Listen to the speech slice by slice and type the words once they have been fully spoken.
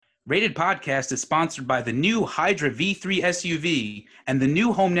Rated Podcast is sponsored by the new Hydra V3 SUV and the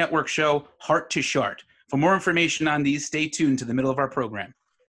new home network show Heart to Shart. For more information on these, stay tuned to the middle of our program.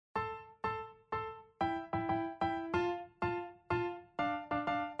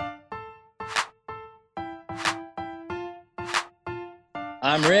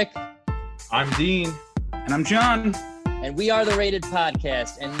 I'm Rick. I'm Dean. And I'm John. And we are the Rated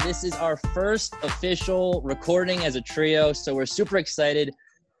Podcast. And this is our first official recording as a trio. So we're super excited.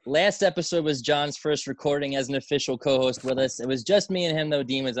 Last episode was John's first recording as an official co-host with us. It was just me and him, though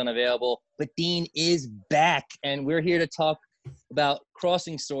Dean was unavailable. But Dean is back. And we're here to talk about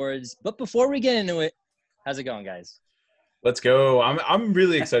Crossing Swords. But before we get into it, how's it going, guys? Let's go. I'm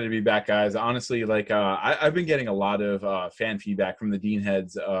really excited to be back, guys. Honestly, I've been getting a lot of fan feedback from the Dean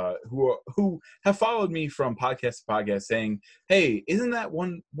heads who have followed me from podcast to podcast saying, hey, isn't that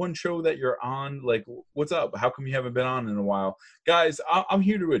one show that you're on? Like, what's up? How come you haven't been on in a while? Guys, I'm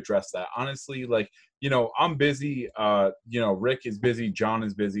here to address that. Honestly, I'm busy. Rick is busy. John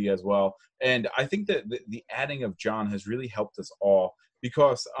is busy as well. And I think that the adding of John has really helped us all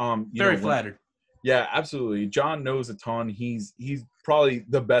because Very flattered. Yeah, absolutely. John knows a ton. He's probably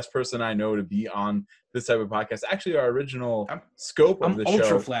the best person I know to be on this type of podcast. Actually, our original scope of the show. I'm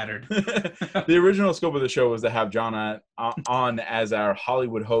ultra flattered. The original scope of the show was to have John on as our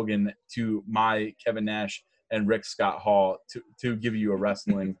Hollywood Hogan to my Kevin Nash and Rick Scott Hall to give you a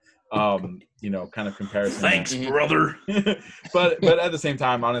wrestling kind of comparison. Thanks, brother. but at the same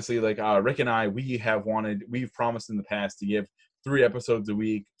time, honestly, Rick and I, we've promised in the past to give 3 episodes a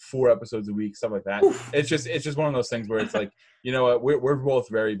week, 4 episodes a week, stuff like that. Oof. It's just one of those things where it's like, you know what, we're both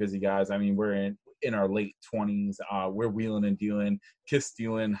very busy guys. I mean, we're in our late 20s. We're wheeling and dealing, kiss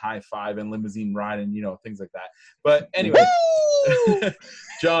stealing, high five, and limousine riding, things like that. But anyway,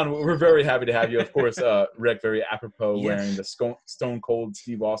 John, we're very happy to have you. Of course, Rick, very apropos, wearing the Stone Cold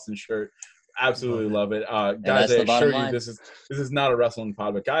Steve Austin shirt. Absolutely love it. Guys, I assure you this is not a wrestling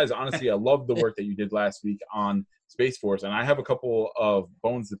pod, but guys, honestly, I love the work that you did last week on Space Force, and I have a couple of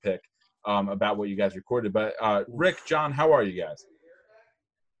bones to pick about what you guys recorded. But Rick, John, how are you guys?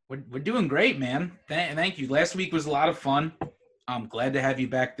 We're doing great, man. Thank you. Last week was a lot of fun. I'm glad to have you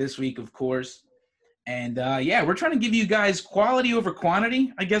back this week, of course. And we're trying to give you guys quality over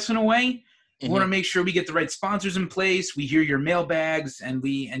quantity, I guess, in a way. We want to make sure we get the right sponsors in place. We hear your mailbags, and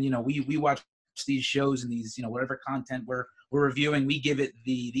we watch these shows and these, whatever content we're reviewing, we give it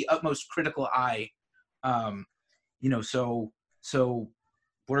the utmost critical eye. So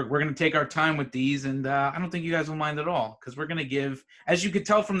we're going to take our time with these, and I don't think you guys will mind at all, because we're going to give, as you could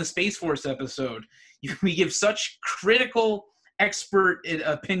tell from the Space Force episode, we give such critical expert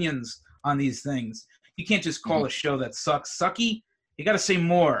opinions on these things. You can't just call a show that sucks sucky. You got to say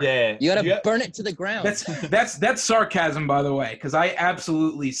more. Yeah, you got to burn it to the ground. That's sarcasm, by the way, because I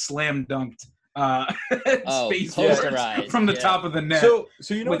absolutely slam dunked Space Force from the top of the net. So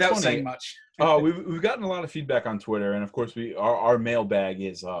without saying much. We've gotten a lot of feedback on Twitter, and of course our mailbag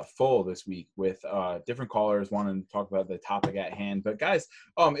is full this week with different callers wanting to talk about the topic at hand. But guys,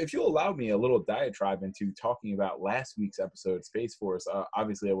 if you'll allow me a little diatribe into talking about last week's episode, Space Force.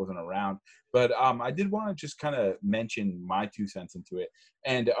 Obviously I wasn't around, but I did want to just kind of mention my 2 cents into it.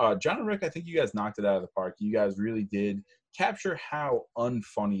 And John and Rick, I think you guys knocked it out of the park. You guys really did capture how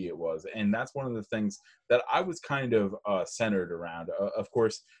unfunny it was, and that's one of the things that I was kind of centered around. Of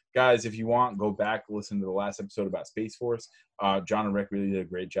course, guys, if you want, go back, listen to the last episode about Space Force. John and Rick really did a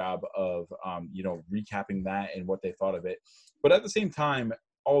great job of recapping that and what they thought of it. But at the same time,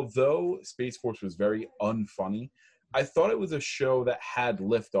 although Space Force was very unfunny, I thought it was a show that had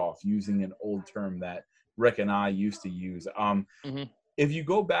liftoff, using an old term that Rick and I used to use. If you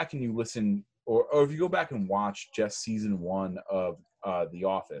go back and you listen, or if you go back and watch just season 1 of The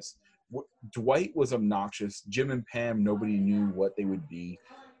Office, Dwight was obnoxious. Jim and Pam, nobody knew what they would be.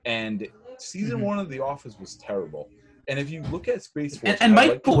 And season 1 of The Office was terrible. And if you look at Space Force... And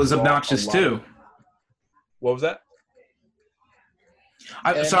Michael was obnoxious, too. What was that?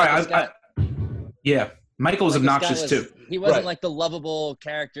 Michael was obnoxious, too. He wasn't like the lovable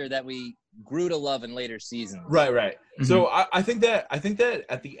character that we grew to love in later seasons. Right. Mm-hmm. So I think that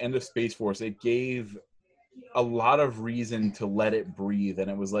at the end of Space Force, it gave a lot of reason to let it breathe, and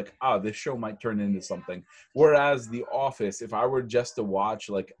it was like, this show might turn into something. Whereas The Office, if I were just to watch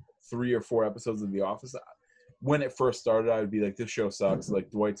like 3 or 4 episodes of The Office, when it first started, I would be like, this show sucks. Like,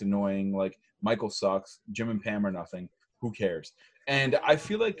 Dwight's annoying. Like, Michael sucks. Jim and Pam are nothing. Who cares? And I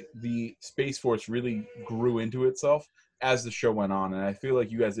feel like the Space Force really grew into itself as the show went on, and I feel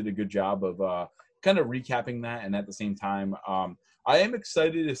like you guys did a good job of kind of recapping that. And at the same time, I am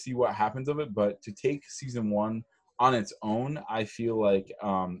excited to see what happens of it, but to take season 1 on its own, I feel like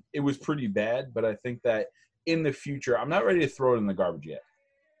it was pretty bad. But I think that in the future, I'm not ready to throw it in the garbage yet.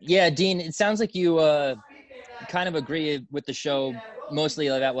 Yeah, Dean, it sounds like you kind of agree with the show, mostly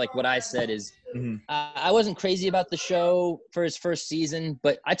about like what I said is I wasn't crazy about the show for its first season,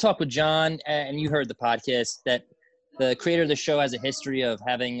 but I talked with John, and you heard the podcast, that the creator of the show has a history of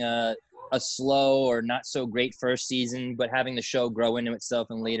having a slow or not so great first season, but having the show grow into itself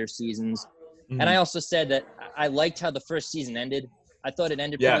in later seasons. And I also said that I liked how the first season ended. I thought it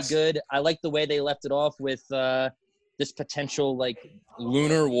ended pretty good. I liked the way they left it off with this potential like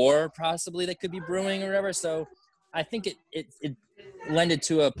lunar war possibly that could be brewing or whatever. So I think it lended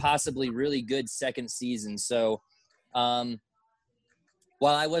to a possibly really good second season. So while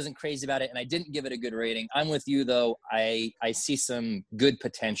I wasn't crazy about it and I didn't give it a good rating, I'm with you though. I see some good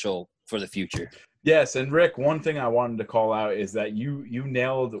potential for the future. Yes, and Rick, one thing I wanted to call out is that you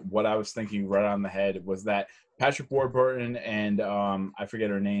nailed what I was thinking right on the head, was that Patrick Warburton and I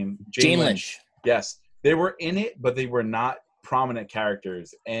forget her name, Jane Lynch. Yes, they were in it, but they were not prominent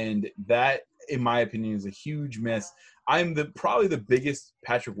characters, and that, in my opinion, is a huge miss. I'm probably the biggest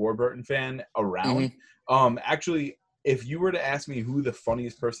Patrick Warburton fan around. Actually, if you were to ask me who the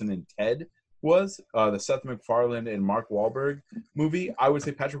funniest person in Ted was, the Seth MacFarlane and Mark Wahlberg movie, I would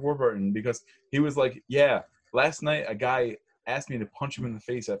say Patrick Warburton, because he was like, yeah, last night a guy asked me to punch him in the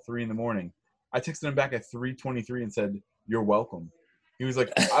face at 3 a.m. I texted him back at 3:23 and said, "You're welcome." He was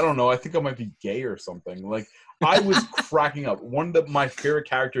like, I don't know, I think I might be gay or something. Like, I was cracking up. One of my favorite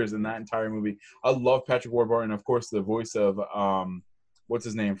characters in that entire movie. I love Patrick Warburton, of course, the voice of what's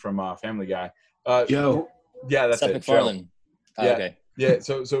his name from Family Guy? Joe. Yeah, that's Seth it. MacFarlane. Oh, yeah. Okay. Yeah,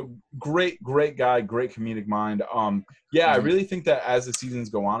 so great guy, great comedic mind. I really think that as the seasons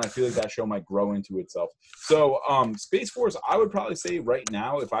go on, I feel like that show might grow into itself. So, Space Force, I would probably say right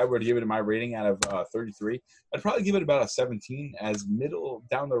now, if I were to give it my rating out of 33, I'd probably give it about a 17, as middle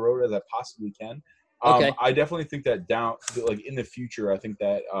down the road as I possibly can. Okay. I definitely think that in the future, I think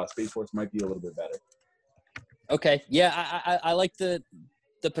that Space Force might be a little bit better. Okay. Yeah, I like the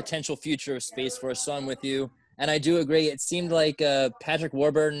potential future of Space Force, so I'm with you. And I do agree. It seemed like Patrick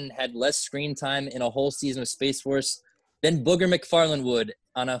Warburton had less screen time in a whole season of Space Force than Booger McFarlane would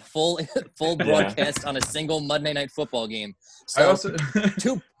on a full broadcast on a single Monday Night Football game. So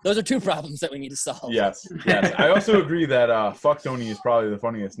those are two problems that we need to solve. Yes. I also agree that Fuck Tony is probably the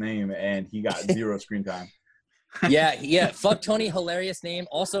funniest name, and he got 0 screen time. Yeah. Fuck Tony, hilarious name.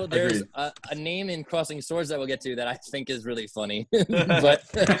 Also, there's a name in Crossing Swords that we'll get to that I think is really funny. but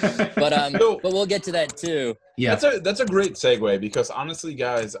we'll get to that too. Yeah, that's a great segue, because honestly,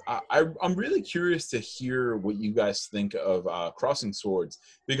 guys, I'm really curious to hear what you guys think of Crossing Swords,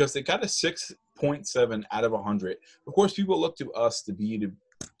 because they got a 6.7 out of 100. Of course, people look to us to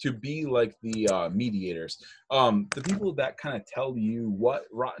be like the mediators, the people that kind of tell you what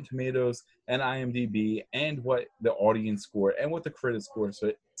Rotten Tomatoes and IMDb and what the audience score and what the critic score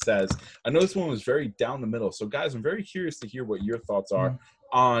says. I know this one was very down the middle, so guys, I'm very curious to hear what your thoughts are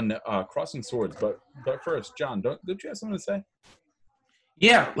on Crossing Swords. But first, John, don't you have something to say?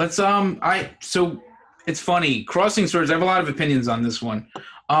 Yeah, let's so it's funny. Crossing Swords, I have a lot of opinions on this one.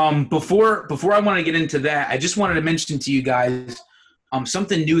 Before I want to get into that, I just wanted to mention to you guys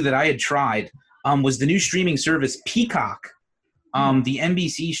something new that I had tried was the new streaming service Peacock, the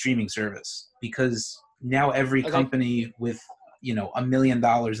NBC streaming service, because now every company with $1 million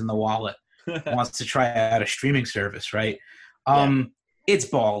in the wallet wants to try out a streaming service, right? It's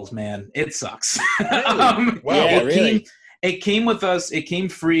balls, man. It sucks. Wow. Really? It came with us. It came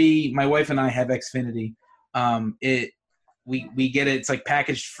free. My wife and I have Xfinity. We get it. It's like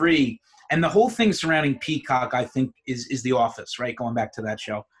packaged free. And the whole thing surrounding Peacock, I think, is The Office, right? Going back to that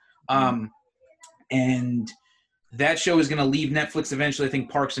show. And that show is going to leave Netflix eventually. I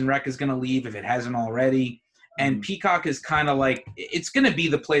think Parks and Rec is going to leave if it hasn't already. And Peacock is kind of like – it's going to be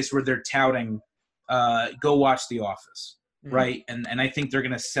the place where they're touting, go watch The Office, right? And I think they're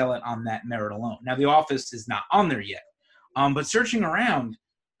going to sell it on that merit alone. Now, The Office is not on there yet. But searching around,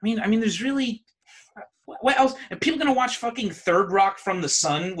 I mean, there's really – what else? Are people going to watch fucking Third Rock from the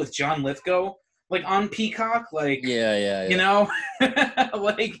Sun with John Lithgow, like, on Peacock? Like, yeah. You know?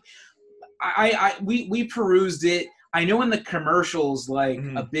 Like, we perused it. I know in the commercials, like,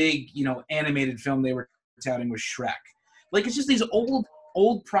 a big, animated film they were touting was Shrek. Like, it's just these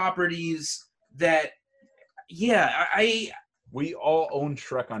old properties that, we all own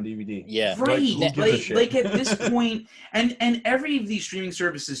Shrek on DVD. Yeah. Right. Like at this point, and every of these streaming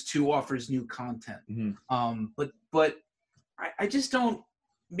services too offers new content. But I just don't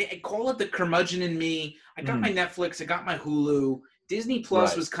call it the curmudgeon in me. I got my Netflix, I got my Hulu. Disney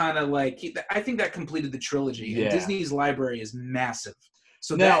Plus Right. was kind of like, I think that completed the trilogy. Yeah. And Disney's library is massive.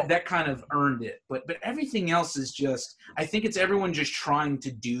 So Now- that kind of earned it. But everything else is just, I think it's everyone just trying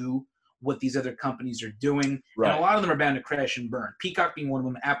to do what these other companies are doing. Right. And a lot of them are bound to crash and burn. Peacock being one of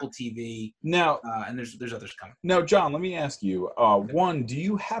them, Apple TV, Now, and there's others coming. Now, John, let me ask you. One, do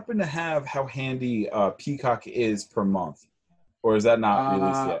you happen to have how handy Peacock is per month, or is that not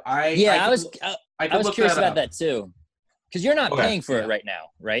released yet? I was curious about that too, because you're not Okay, paying for it right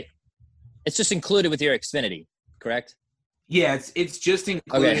now, right? It's just included with your Xfinity, correct? Yeah, it's just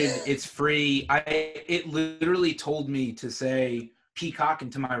included. Okay. It's free. It literally told me to say Peacock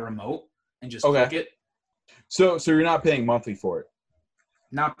into my remote and just click it. So you're not paying monthly for it.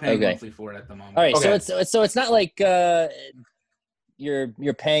 Not paying Okay. monthly for it at the moment. All right, Okay. so it's not like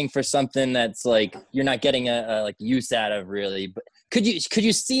you're paying for something that's like you're not getting a like use out of really. But could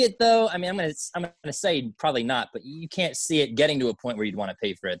you see it though? I mean, I'm gonna say probably not, but you can't see it getting to a point where you'd want to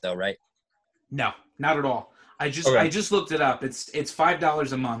pay for it though, right? No, not at all. I just looked it up. It's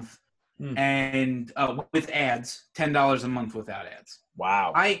 $5 a month, and with ads, $10 a month without ads.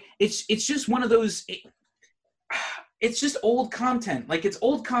 Wow. It's just one of those. It's just old content. Like, it's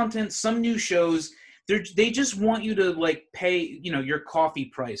old content. Some new shows, they just want you to like pay, your coffee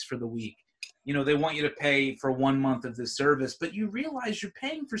price for the week. They want you to pay for 1 month of this service, but you realize you're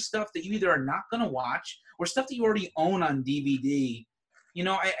paying for stuff that you either are not going to watch or stuff that you already own on DVD.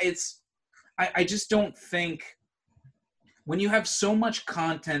 I just don't think, when you have so much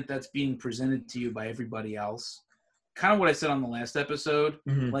content that's being presented to you by everybody else, kind of what I said on the last episode,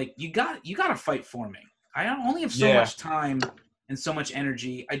 like you got to fight for me. I only have so much time and so much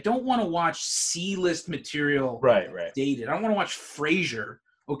energy. I don't want to watch C-list material dated. I don't want to watch Frasier.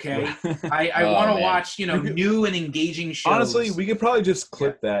 Okay, I want to watch new and engaging shows. Honestly, we could probably just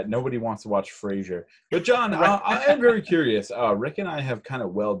clip that. Nobody wants to watch Frasier. But John, I am very curious. Rick and I have kind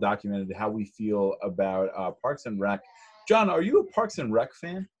of well documented how we feel about Parks and Rec. John, are you a Parks and Rec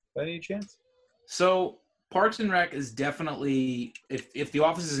fan by any chance? So Parks and Rec is definitely, if The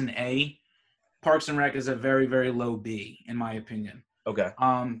Office is an A, Parks and Rec is a very, very low B, in my opinion. Okay.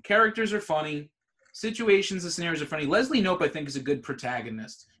 Characters are funny. Situations and scenarios are funny. Leslie Knope, I think, is a good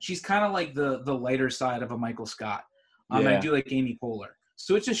protagonist. She's kind of like the lighter side of a Michael Scott. And I do like Amy Poehler.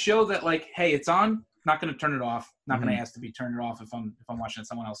 So it's a show that, like, hey, it's on. Not going to turn it off. Not going to ask to be turned off if I'm watching at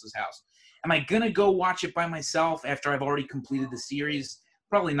someone else's house. Am I going to go watch it by myself after I've already completed the series?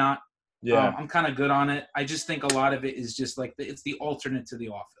 Probably not. Yeah. I'm kind of good on it. I just think a lot of it is just like it's the alternate to The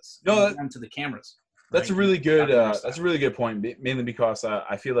Office. No, to the cameras. That's a really good. That's a really good point. Mainly because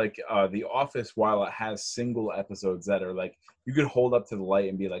I feel like The Office, while it has single episodes that are like you could hold up to the light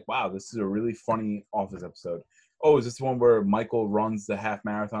and be like, "Wow, this is a really funny Office episode." Oh, is this the one where Michael runs the half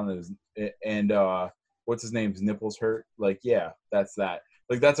marathon and what's his name's nipples hurt? Like, yeah, that's that.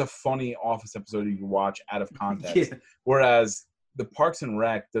 Like, that's a funny Office episode you can watch out of context. Whereas the Parks and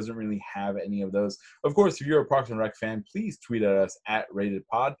Rec doesn't really have any of those. Of course, if you're a Parks and Rec fan, please tweet at us at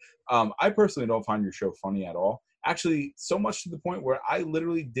RatedPod. I personally don't find your show funny at all. Actually, so much to the point where I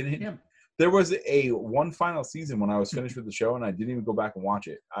literally didn't. Yeah. There was one final season when I was finished with the show, and I didn't even go back and watch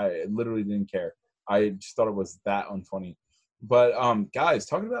it. I literally didn't care. I just thought it was that unfunny. But guys,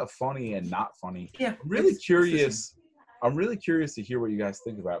 talking about funny and not funny, I'm really curious. I'm really curious to hear what you guys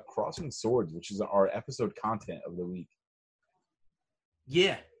think about Crossing Swords, which is our episode content of the week.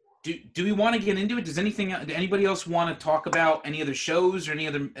 Yeah. Do we want to get into it? Do anybody else want to talk about any other shows or any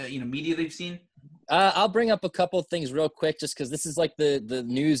other media they've seen? I'll bring up a couple of things real quick, just because this is like the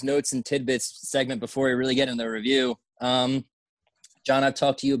news, notes, and tidbits segment before we really get into the review. John, I've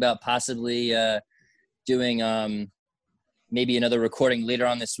talked to you about possibly doing maybe another recording later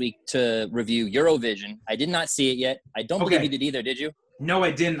on this week to review Eurovision. I did not see it yet. I don't believe you did either. Did you? No,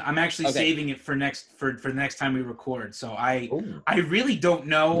 I didn't. I'm actually saving it for the next time we record. So I really don't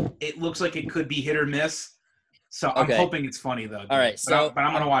know. It looks like it could be hit or miss. So I'm hoping it's funny though. Dude. All right. But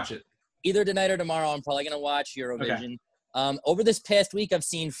I'm gonna watch it. Either tonight or tomorrow, I'm probably gonna watch Eurovision. Okay. Over this past week, I've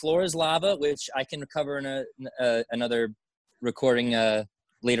seen Floor is Lava, which I can cover in another recording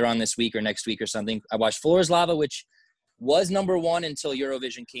later on this week or next week or something. I watched Floor is Lava, which was number 1 until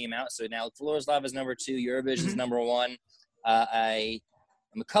Eurovision came out. So now Floor is Lava is number 2. Eurovision is number 1.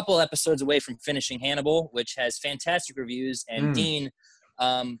 I'm a couple episodes away from finishing Hannibal, which has fantastic reviews. And Dean,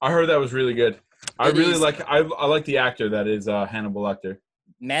 I heard that was really good. I like the actor that is Hannibal Lecter.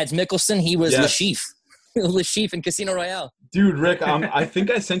 Mads Mikkelsen. He was Lashif. Lashif in Casino Royale. Dude, Rick, I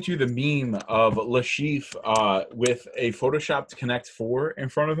think I sent you the meme of Lashif with a Photoshopped Connect 4 in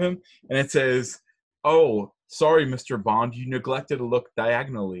front of him, and it says, oh, sorry, Mr. Bond, you neglected to look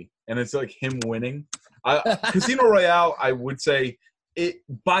diagonally. And it's like him winning. Casino Royale, I would say, it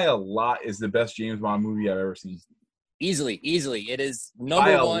by a lot is the best James Bond movie I've ever seen. Easily. It is number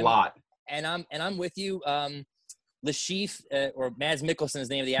by a one. Lot. And I'm with you. Lashif, or Mads Mikkelsen is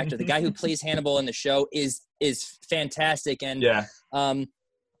the name of the actor. The guy who plays Hannibal in the show is fantastic. And yeah.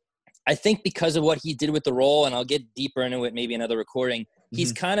 I think because of what he did with the role, and I'll get deeper into it maybe another recording,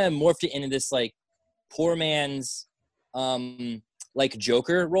 he's kind of morphed it into this like poor man's like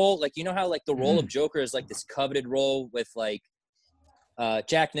Joker role. Like, you know how like the role of Joker is like this coveted role with like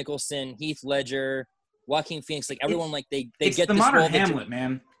Jack Nicholson, Heath Ledger, Joaquin Phoenix, like everyone, like they it's get the this modern role Hamlet,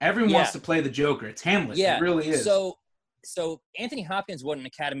 man. Everyone wants to play the Joker. It's Hamlet. Yeah, it really is. So Anthony Hopkins won an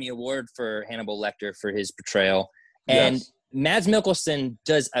Academy Award for Hannibal Lecter for his portrayal, and Mads Mikkelsen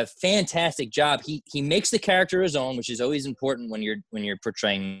does a fantastic job. He makes the character his own, which is always important when you're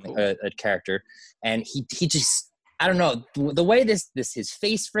portraying a character, and he just, I don't know, the way this his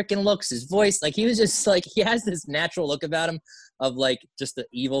face freaking looks, his voice, like he was just like, he has this natural look about him of like just the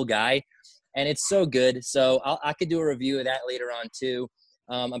evil guy. And it's so good. So I could do a review of that later on too.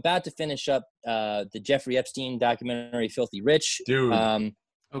 I'm about to finish up the Jeffrey Epstein documentary, Filthy Rich. Dude.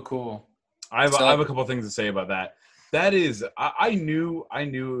 Oh, cool. I have a couple things to say about that. That is, I knew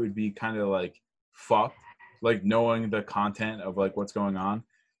it would be kind of like fucked, like knowing the content of like what's going on.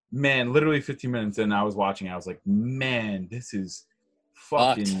 Man, literally 15 minutes in, I was watching. I was like, man, this is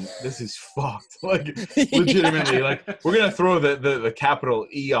fucking, this is fucked. Like, legitimately, like, we're gonna throw the capital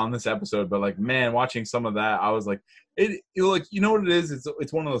E on this episode, but like, man, watching some of that, I was like, it like, you know what it is?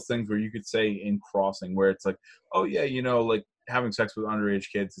 It's one of those things where you could say in Crossing, where it's like, oh yeah, you know, like having sex with underage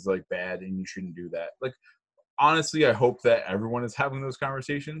kids is like bad and you shouldn't do that. Like, honestly, I hope that everyone is having those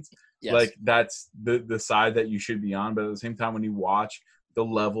conversations. Yes. Like, that's the side that you should be on. But at the same time, when you watch the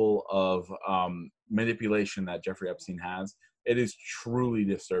level of manipulation that Jeffrey Epstein has, it is truly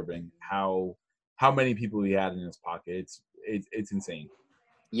disturbing how many people he had in his pocket. It's insane.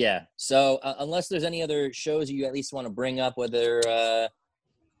 Yeah. So unless there's any other shows you at least want to bring up, whether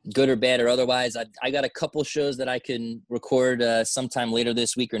good or bad or otherwise, I got a couple shows that I can record sometime later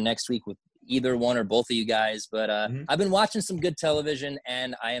this week or next week with either one or both of you guys. But I've been watching some good television,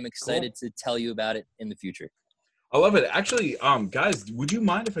 and I am excited to tell you about it in the future. I love it. Actually, guys, would you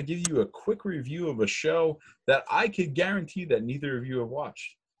mind if I give you a quick review of a show that I could guarantee that neither of you have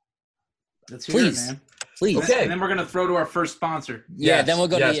watched? Let's hear it, man. Please. Okay. And then we're going to throw to our first sponsor. Yeah, then we'll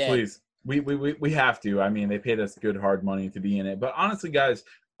go to the Yes, please. We have to. I mean, they paid us good hard money to be in it. But honestly, guys,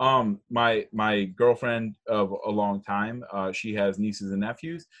 my girlfriend of a long time, she has nieces and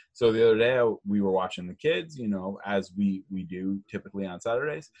nephews. So the other day we were watching the kids, you know, as we do typically on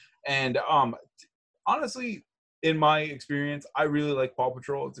Saturdays. And honestly, in my experience, I really like Paw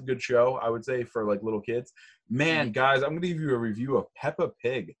Patrol. It's a good show, I would say, for like little kids. Man, guys, I'm going to give you a review of Peppa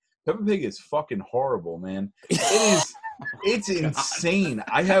Pig. Peppa Pig is fucking horrible, man. It's insane.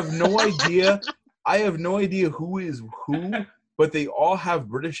 I have no idea who is who, but they all have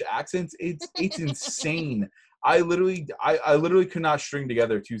British accents. It's insane. I literally could not string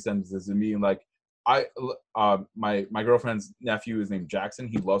together two sentences and being like, my girlfriend's nephew is named Jackson.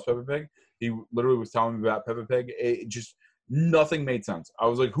 He loves Peppa Pig. He literally was telling me about Peppa Pig. It just, nothing made sense. I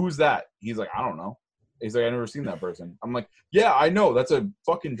was like, who's that? He's like, I don't know. He's like, I've never seen that person. I'm like, yeah, I know. That's a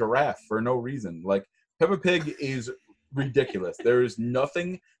fucking giraffe for no reason. Like, Peppa Pig is ridiculous. There is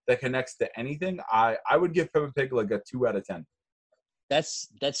nothing that connects to anything. I would give Peppa Pig like a 2 out of 10. That's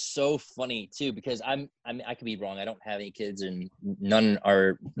so funny too, because I mean, I could be wrong. I don't have any kids, and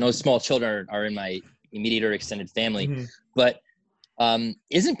no small children are in my immediate or extended family. Mm-hmm. But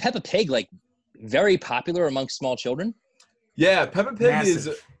isn't Peppa Pig like very popular amongst small children? Yeah, Peppa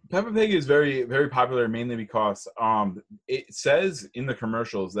Pig is very, very popular, mainly because it says in the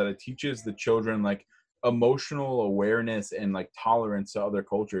commercials that it teaches the children like emotional awareness and like tolerance to other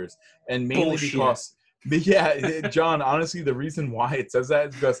cultures, and mainly because. But yeah, John, honestly, the reason why it says that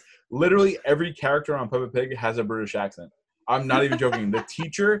is because literally every character on Peppa Pig has a British accent. I'm not even joking. The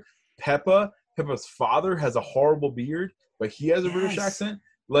teacher, Peppa's father has a horrible beard, but he has a British accent.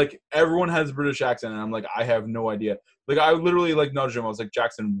 Like, everyone has a British accent, and I'm like, I have no idea. Like, I literally, like, nudged him. I was like,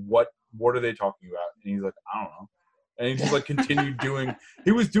 Jackson, what are they talking about? And he's like, I don't know. And he just, like, continued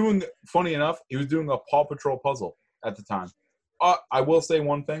funny enough, he was doing a Paw Patrol puzzle at the time. I will say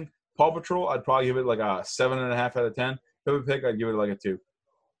one thing. Paw Patrol, I'd probably give it like a 7.5 out of 10. Peppa Pig, I'd give it like a 2.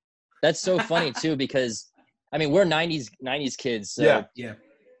 That's so funny too, because I mean, we're 90s kids. So yeah.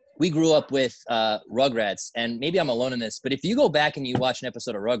 We grew up with Rugrats, and maybe I'm alone in this, but if you go back and you watch an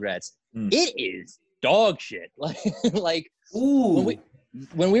episode of Rugrats, it is dog shit. Like ooh.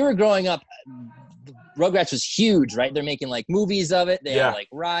 When we were growing up, Rugrats was huge, right? They're making like movies of it. They Yeah. had like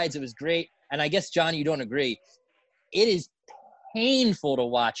rides. It was great. And I guess, John, you don't agree. It is painful to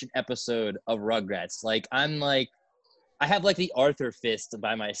watch an episode of Rugrats. Like, I have like the Arthur fist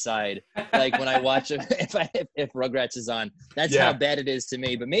by my side. Like when I watch it, if Rugrats is on, that's Yeah. how bad it is to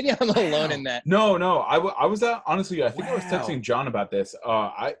me. But maybe I'm alone in that. No, I was honestly, I think I was Wow. texting John about this.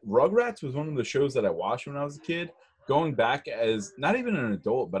 Rugrats was one of the shows that I watched when I was a kid, going back as not even an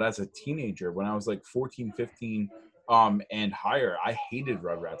adult, but as a teenager when I was like 14, 15, and higher. I hated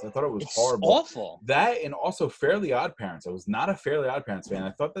Rugrats. I thought it was It's horrible. awful. That and also Fairly Odd Parents. I was not a Fairly Odd Parents fan.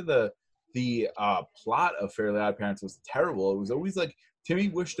 I thought that the plot of Fairly Odd Parents was terrible. It was always like Timmy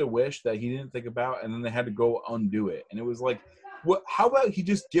wished a wish that he didn't think about, and then they had to go undo it. And it was like, what? How about he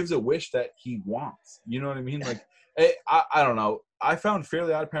just gives a wish that he wants? You know what I mean? Like, I don't know. I found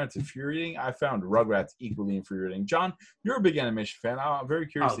Fairly Odd Parents infuriating. I found Rugrats equally infuriating. John, you're a big animation fan. I'm very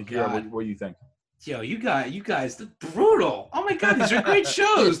curious to hear what you think. Yo, you guys, they're brutal. Oh my God, these are great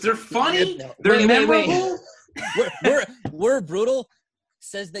shows. They're funny. They're Wait. memorable. We're brutal,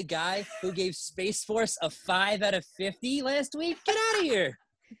 says the guy who gave Space Force a 5 out of 50 last week. Get out of here.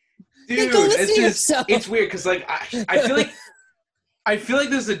 Dude, Go listen to yourself. it's weird because like I feel like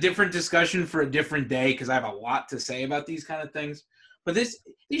this is a different discussion for a different day because I have a lot to say about these kind of things. But these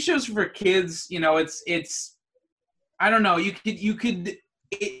shows are for kids, you know, it's I don't know.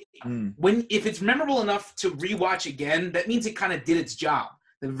 When if it's memorable enough to rewatch again, that means it kind of did its job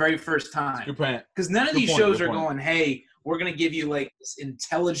the very first time. Good point. Because none of Good these point, shows good are point. going, hey, we're gonna give you like this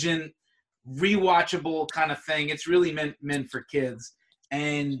intelligent, rewatchable kind of thing. It's really meant for kids,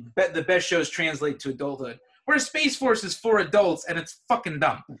 and the best shows translate to adulthood. Whereas Space Force is for adults, and it's fucking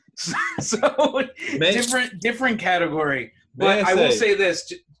dumb. So different category. But I will say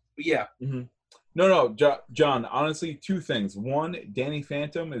this, yeah. Mm-hmm. No, John, honestly, two things. One, Danny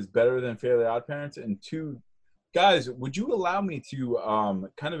Phantom is better than Fairly Odd Parents. And two, guys, would you allow me to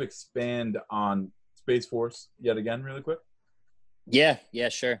kind of expand on Space Force yet again really quick? Yeah,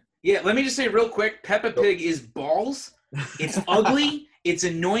 sure. Yeah, let me just say real quick, Peppa Pig is balls. It's ugly. It's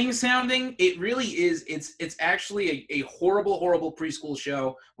annoying sounding. It really is. It's actually a horrible, horrible preschool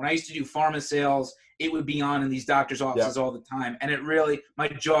show. When I used to do pharma sales, it would be on in these doctors' offices all the time. And it really, my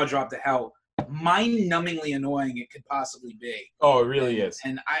jaw dropped to how mind-numbingly annoying it could possibly be. Oh, it really is.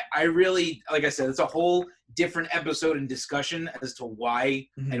 And I really, like I said, it's a whole different episode and discussion as to why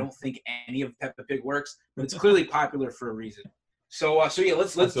I don't think any of Peppa Pig works. But it's clearly popular for a reason. So yeah,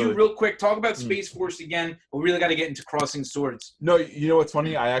 let's do real quick. Talk about Space Force again. But we really got to get into Crossing Swords. No, you know what's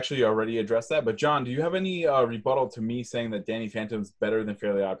funny? I actually already addressed that. But John, do you have any rebuttal to me saying that Danny Phantom's better than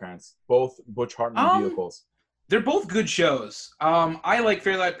Fairly Odd Parents? Both Butch Hartman vehicles. They're both good shows. I like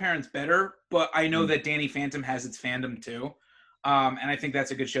Fairly Odd Parents better, but I know that Danny Phantom has its fandom too, and I think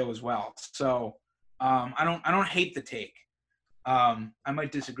that's a good show as well. So I don't hate the take. I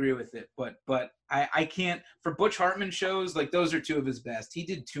might disagree with it, but I can't. For Butch Hartman shows, like those are two of his best. He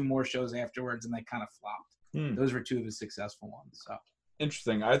did 2 more shows afterwards, and they kind of flopped. Those were 2 of his successful ones. So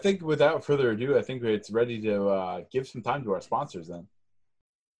interesting. I think without further ado, I think it's ready to give some time to our sponsors then.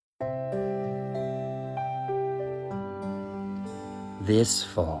 This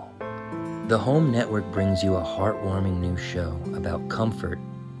fall, the Home Network brings you a heartwarming new show about comfort,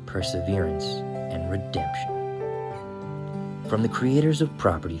 perseverance, and redemption. From the creators of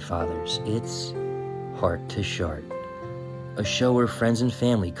Property Fathers, it's Heart to Shart, a show where friends and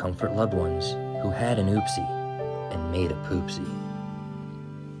family comfort loved ones who had an oopsie and made a poopsie.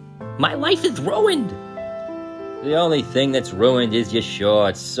 My life is ruined! The only thing that's ruined is your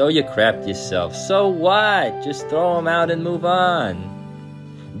shorts, so you crapped yourself. So what? Just throw them out and move on.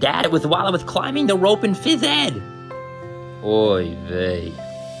 Dad, it was while I was climbing the rope in phys ed. Oy vey.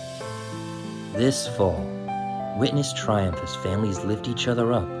 This fall, witness triumph as families lift each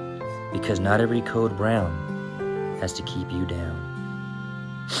other up, because not every code brown has to keep you down.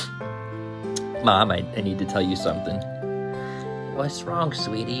 Mom, I need to tell you something. What's wrong,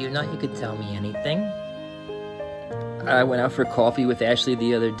 sweetie? You know you could tell me anything. I went out for coffee with Ashley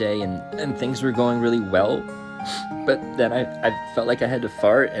the other day, and things were going really well. But then I felt like I had to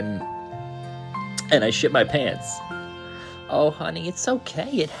fart, and I shit my pants. Oh, honey, it's okay.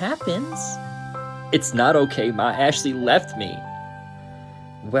 It happens. It's not okay, Ma. Ashley left me.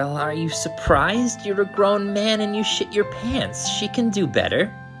 Well, are you surprised? You're a grown man and you shit your pants. She can do better.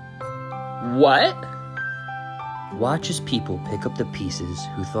 What? Watch as people pick up the pieces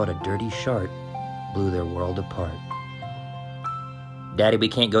who thought a dirty shart blew their world apart. Daddy, we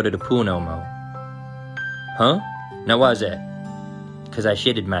can't go to the pool no more. Huh? Now why's that? 'Cause I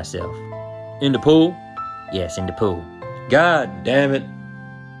shitted myself. In the pool? Yes, in the pool. God damn it.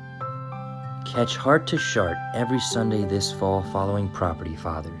 Catch Heart to Shart every Sunday this fall following Property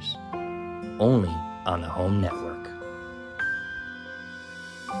Fathers. Only on the Home Network.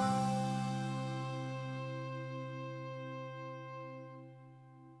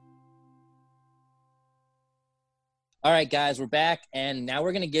 All right, guys, we're back, and now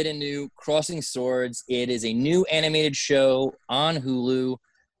we're going to get into Crossing Swords. It is a new animated show on Hulu.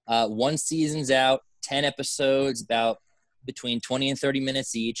 One season's out, 10 episodes, about between 20 and 30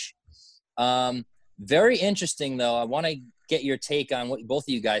 minutes each. Very interesting, though. I want to get your take on what both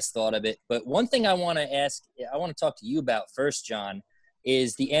of you guys thought of it. But one thing I want to talk to you about first, John,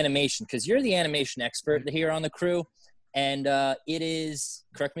 is the animation, because you're the animation expert here on the crew. And it is,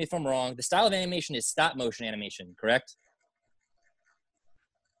 correct me if I'm wrong, the style of animation is stop motion animation, correct?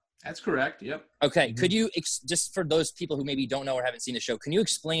 That's correct. Yep. Okay. Could you, just for those people who maybe don't know or haven't seen the show, can you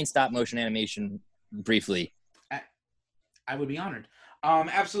explain stop motion animation briefly? I would be honored.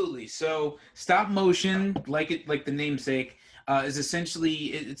 Absolutely. So stop motion, like the namesake, is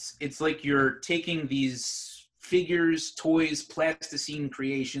essentially it's like you're taking these figures, toys, plasticine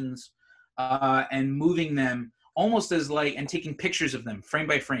creations, and moving them almost as and taking pictures of them frame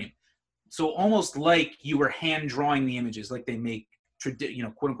by frame. So almost like you were hand drawing the images, like they make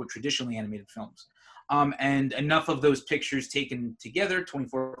quote unquote traditionally animated films. And enough of those pictures taken together,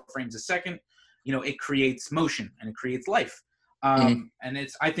 24 frames a second, it creates motion and it creates life. And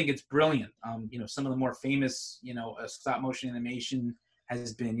I think it's brilliant. Some of the more famous, stop motion animation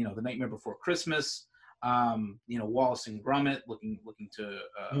has been, The Nightmare Before Christmas, Wallace and Gromit, looking to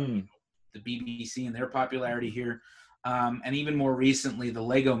the BBC and their popularity here, and even more recently, the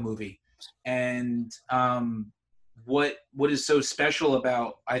Lego Movie. And what is so special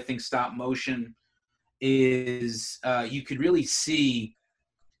about, I think, stop motion is you could really see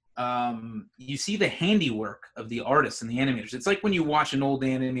the handiwork of the artists and the animators. It's like when you watch an old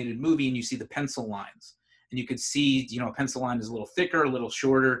animated movie and you see the pencil lines, and you could see, a pencil line is a little thicker, a little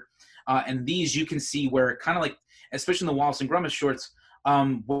shorter, and these you can see where kind of like, especially in the Wallace and Gromit shorts,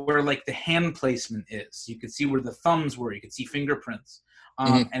 where like the hand placement is. You could see where the thumbs were. You could see fingerprints,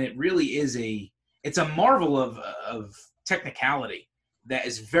 and it really is it's a marvel of technicality that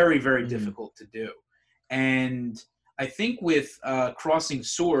is very, very difficult to do. And I think with Crossing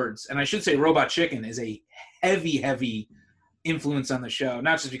Swords, and I should say Robot Chicken is a heavy, heavy influence on the show,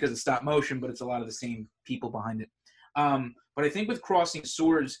 not just because it's stop motion, but it's a lot of the same people behind it. But I think with Crossing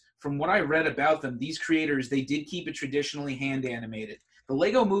Swords, from what I read about them, these creators, they did keep it traditionally hand animated. The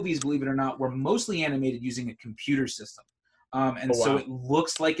Lego movies, believe it or not, were mostly animated using a computer system. So it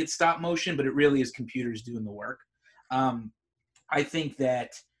looks like it's stop motion, but it really is computers doing the work. I think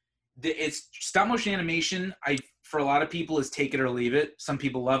that it's stop motion animation, for a lot of people, is take it or leave it. Some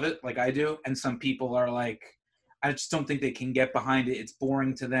people love it, like I do, and some people are like, I just don't think they can get behind it. It's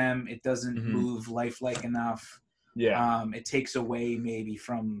boring to them. It doesn't move lifelike enough. Yeah. It takes away maybe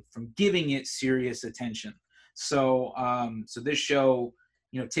from giving it serious attention. So this show,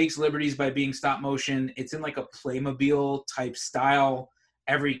 takes liberties by being stop motion. It's in like a Playmobil type style.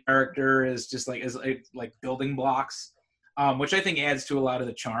 Every character is just like building blocks, which I think adds to a lot of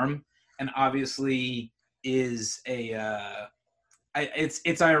the charm. And obviously is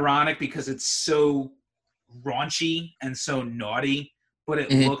it's ironic because it's so raunchy and so naughty, but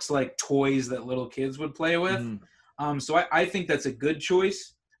it looks like toys that little kids would play with. So I think that's a good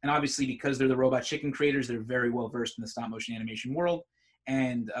choice. And obviously, because they're the Robot Chicken creators, they're very well versed in the stop motion animation world,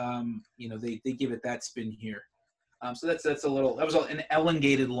 and they give it that spin here. So that was an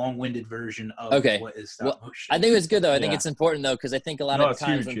elongated, long-winded version of what is stop motion. I think it's good though. I think it's important though, because I think a lot of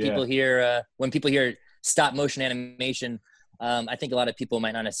times when people hear stop motion animation, I think a lot of people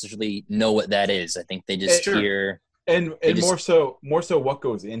might not necessarily know what that is. I think they just hear more so what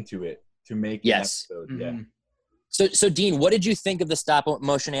goes into it to make an episode. Yeah. So Dean, what did you think of the stop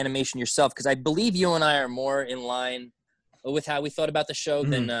motion animation yourself? Because I believe you and I are more in line with how we thought about the show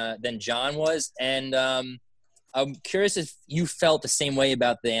than John was, and I'm curious if you felt the same way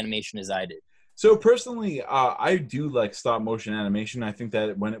about the animation as I did. So personally, I do like stop motion animation. I think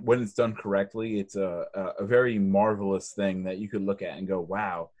that when it's done correctly, it's a very marvelous thing that you could look at and go,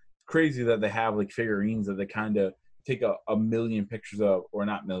 wow, crazy that they have like figurines that they kind of take a million pictures of, or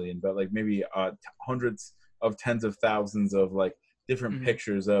not million, but like maybe hundreds of tens of thousands of like different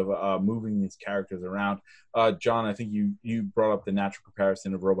pictures of moving these characters around. John, I think you brought up the natural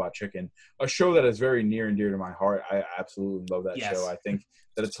comparison of Robot Chicken, a show that is very near and dear to my heart. I absolutely love that show. I think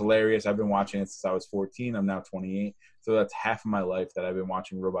that it's hilarious. I've been watching it since I was 14. I'm now 28. So that's half of my life that I've been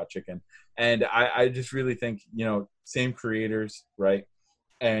watching Robot Chicken. And I just really think, same creators, right?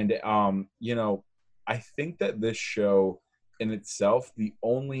 And, I think that this show in itself, the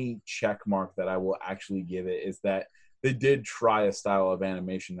only check mark that I will actually give it is that they did try a style of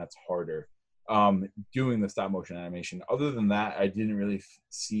animation that's harder, doing the stop motion animation. Other than that, I didn't really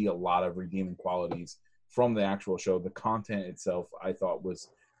see a lot of redeeming qualities from the actual show. The content itself, I thought, was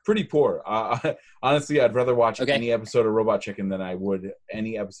pretty poor. Honestly, I'd rather watch any episode of Robot Chicken than I would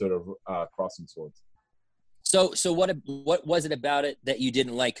any episode of Crossing Swords. So what was it about it that you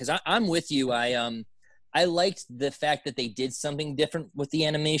didn't like? Because I'm with you. I liked the fact that they did something different with the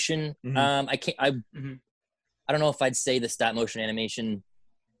animation. Mm-hmm. I don't know if I'd say the stop motion animation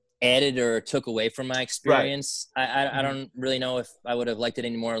added or took away from my experience. Right. I don't really know if I would have liked it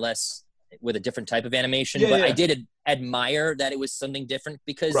any more or less with a different type of animation, but I did admire that it was something different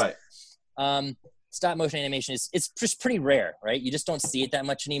because stop motion animation it's just pretty rare, right? You just don't see it that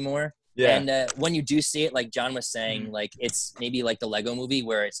much anymore. Yeah. And when you do see it, like John was saying, like it's maybe like the Lego movie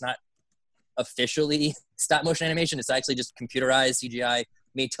where it's not officially stop motion animation. It's actually just computerized CGI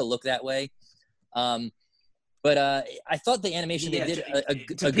made to look that way. But I thought the animation, they did a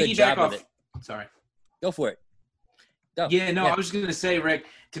good job of it. Sorry. Go for it. Go. Yeah, no, I was going to say, Rick,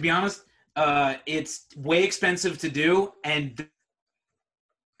 to be honest, it's way expensive to do, and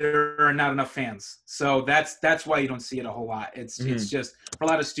there are not enough fans. So that's why you don't see it a whole lot. It's just, for a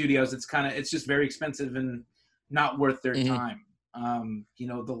lot of studios, it's just very expensive and not worth their time.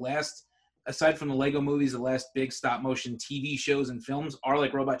 Aside from the Lego movies, the last big stop motion TV shows and films are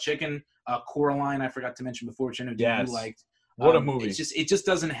like Robot Chicken, Coraline, I forgot to mention before, which I know you liked. What a movie. It just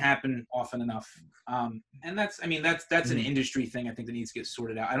doesn't happen often enough. And that's an industry thing I think that needs to get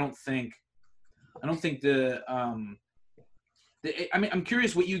sorted out. I don't think I'm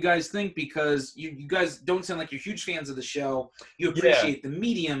curious what you guys think, because you guys don't sound like you're huge fans of the show. You appreciate the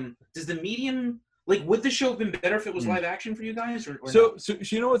medium. Does the medium, like, would the show have been better if it was live action for you guys? Or so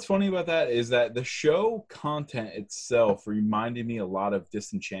you know what's funny about that is that the show content itself reminded me a lot of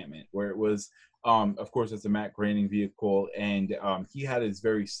Disenchantment, where it was, of course, it's a Matt Groening vehicle, and he had his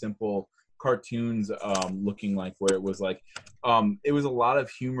very simple cartoons looking like, where it was like, it was a lot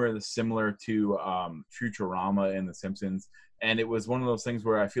of humor similar to Futurama and The Simpsons, and it was one of those things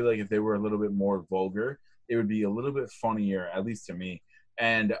where I feel like if they were a little bit more vulgar, it would be a little bit funnier, at least to me.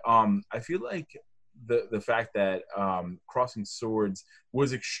 And I feel like the fact that Crossing Swords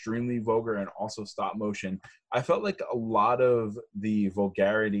was extremely vulgar and also stop motion, I felt like a lot of the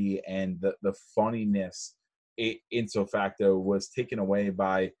vulgarity and the funniness ipso facto was taken away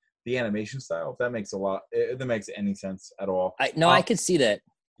by the animation style. If that makes any sense at all. I could see that.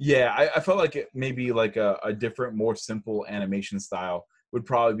 Yeah, I felt like maybe like a different, more simple animation style would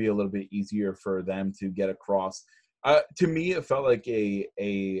probably be a little bit easier for them to get across. To me, it felt like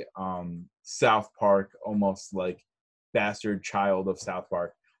a South Park, almost like bastard child of South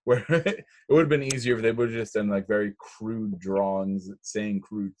Park, where it would have been easier if they would have just done like very crude drawings saying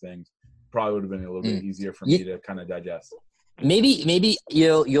crude things. Probably would have been a little bit easier for me to kind of digest. Maybe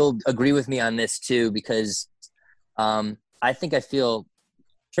you'll agree with me on this too, because I think I feel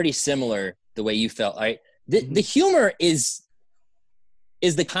pretty similar the way you felt. Right? The humor is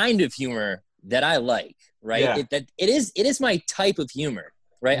the kind of humor that I like. Right. Yeah. It is my type of humor.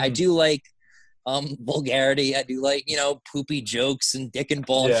 Right. I do like vulgarity. I do like, poopy jokes and dick and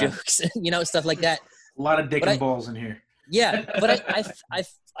ball jokes, stuff like that. A lot of dick and balls in here. Yeah. But I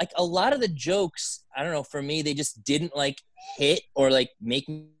like a lot of the jokes, I don't know, for me, they just didn't like hit or like make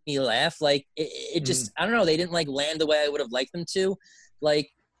me laugh. Like it just, I don't know. They didn't like land the way I would have liked them to. Like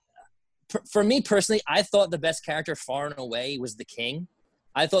for me personally, I thought the best character far and away was the King.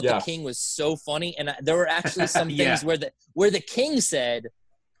 I thought the King was so funny, and there were actually some things where the King said,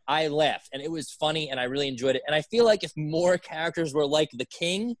 I laughed, and it was funny, and I really enjoyed it. And I feel like if more characters were like the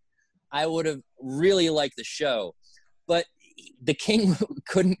King, I would have really liked the show. But the King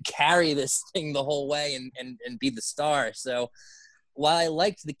couldn't carry this thing the whole way and be the star. So while I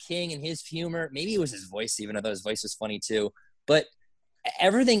liked the King and his humor, maybe it was his voice, even though his voice was funny too. But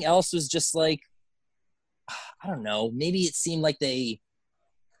everything else was just like, I don't know, maybe it seemed like they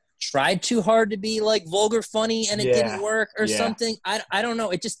tried too hard to be like vulgar funny and it didn't work or something. I don't know.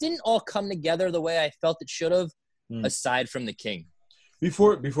 It just didn't all come together the way I felt it should have, aside from the King.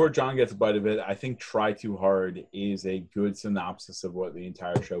 Before John gets a bite of it, I think Try Too Hard is a good synopsis of what the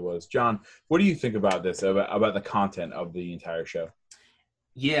entire show was. John, what do you think about this, about the content of the entire show?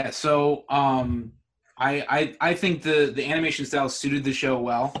 Yeah, so I think the animation style suited the show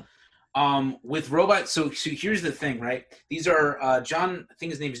well. With robots, so here's the thing, right? These are John, I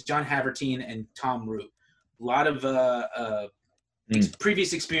think his name is John Havertine and Tom Root. A lot of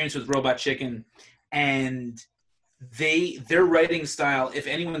previous experience with Robot Chicken, and their writing style, if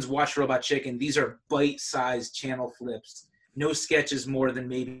anyone's watched Robot Chicken, these are bite-sized channel flips no sketches more than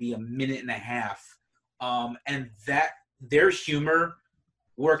maybe a minute and a half. And that their humor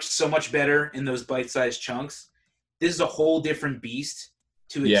works so much better in those bite-sized chunks. This is a whole different beast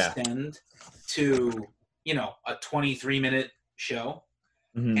to extend to, you know, a 23-minute show.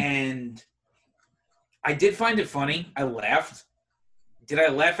 Mm-hmm. And I did find it funny. I laughed. Did I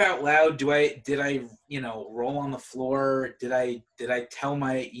laugh out loud? Did I, you know, roll on the floor? Did I tell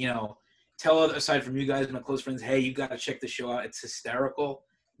my, you know, aside from you guys, my close friends, hey, you got to check the show out. It's hysterical.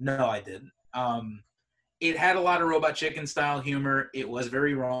 No, I didn't. It had a lot of Robot Chicken style humor. It was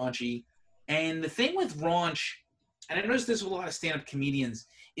very raunchy. And the thing with raunch, and I noticed this with a lot of stand-up comedians,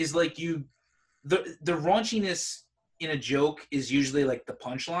 is like the raunchiness in a joke is usually like the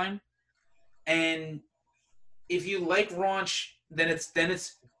punchline. And if you like raunch, then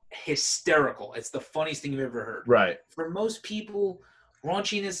it's hysterical. It's the funniest thing you've ever heard. Right. For most people,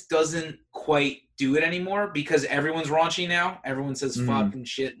 raunchiness doesn't quite do it anymore because everyone's raunchy now. Everyone says fuck and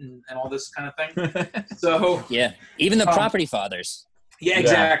shit and all this kind of thing. So yeah, even the Property Fathers. Yeah,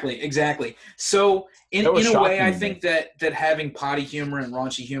 exactly. So in a way, I think that having potty humor and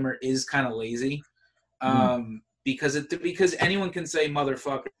raunchy humor is kind of lazy, because anyone can say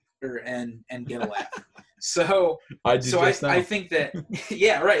motherfucker and get a laugh. So I think that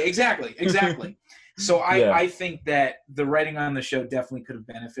exactly. So I think that the writing on the show definitely could have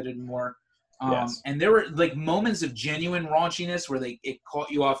benefited more. And there were like moments of genuine raunchiness where it caught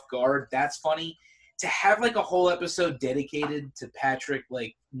you off guard. That's funny. To have like a whole episode dedicated to Patrick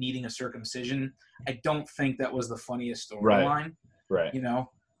like needing a circumcision, I don't think that was the funniest storyline. Right. You know,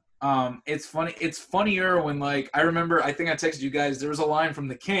 it's funny. It's funnier when like I remember. I think I texted you guys. There was a line from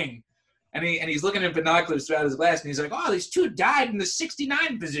The King, and he's looking at binoculars throughout his glass, and he's like, "Oh, these two died in the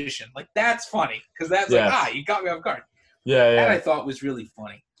 69 position." Like that's funny because that's like you got me off guard. Yeah. That I thought was really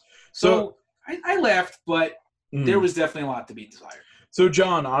funny. So I laughed, but there was definitely a lot to be desired. So,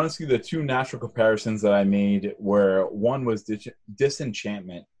 John, honestly, the two natural comparisons that I made were one was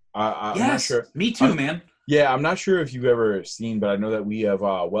Disenchantment. I'm not sure. Me too, man. Yeah, I'm not sure if you've ever seen, but I know that we have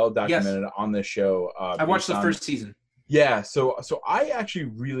well documented on this show. I watched the first season. Yeah, so I actually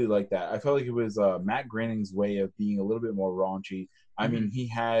really like that. I felt like it was Matt Groening's way of being a little bit more raunchy. I mean, he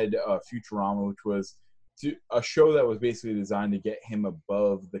had Futurama, which was a show that was basically designed to get him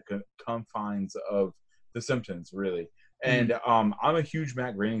above the confines of The Simpsons, really. And I'm a huge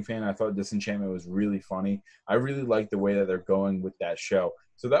Matt Groening fan. I thought Disenchantment was really funny. I really like the way that they're going with that show.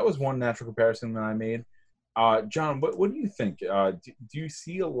 So that was one natural comparison that I made. John, what do you think? Do you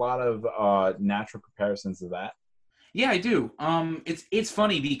see a lot of natural comparisons to that? Yeah, I do. It's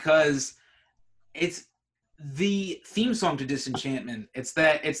funny because it's the theme song to Disenchantment. It's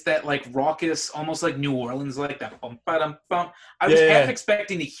that like raucous, almost like New Orleans, like that bum ba dum bum. I was half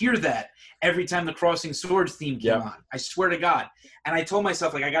expecting to hear that every time the Crossing Swords theme came on. I swear to God. And I told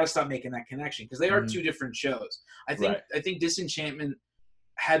myself like I got to stop making that connection because they are two different shows. I think Disenchantment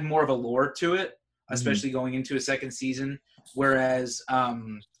had more of a lore to it, especially going into a second season, whereas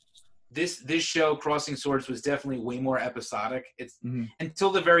this show, Crossing Swords, was definitely way more episodic. It's until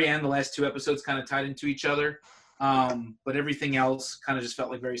the very end, the last two episodes kind of tied into each other. But everything else kind of just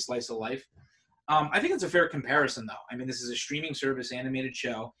felt like very slice of life. I think it's a fair comparison, though. I mean, this is a streaming service animated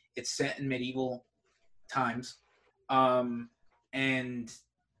show. It's set in medieval times. And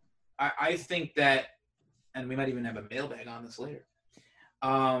I think that, and we might even have a mailbag on this later,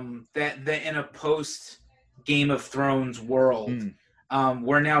 that in a post Game of Thrones world,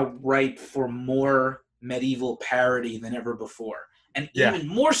 we're now ripe for more medieval parody than ever before. And even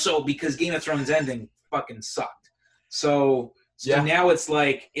more so because Game of Thrones ending fucking sucked. So now it's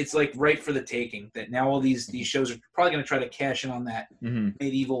like right for the taking that now all these shows are probably going to try to cash in on that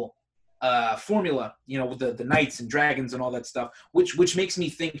medieval formula, you know, with the knights and dragons and all that stuff, which makes me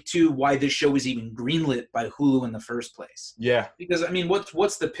think too why this show was even greenlit by Hulu in the first place. Yeah. Because I mean,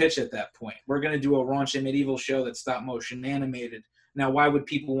 what's the pitch at that point? We're going to do a raunchy medieval show that's stop motion animated. Now, why would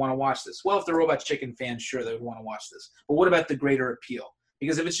people want to watch this? Well, if they're Robot Chicken fans, sure, they would want to watch this. But what about the greater appeal?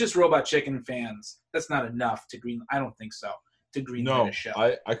 Because if it's just Robot Chicken fans, that's not enough to I don't think so, to greenlight a show.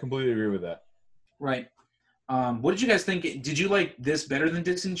 I completely agree with that. Right. What did you guys think? Did you like this better than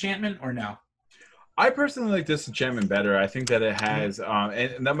Disenchantment or no? I personally like Disenchantment better. I think that it has,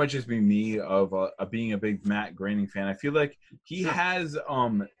 and that might just be me of being a big Matt Groening fan. I feel like he has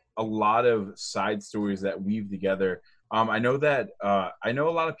a lot of side stories that weave together. I know that a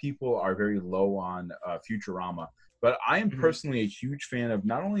lot of people are very low on Futurama, but I am personally a huge fan of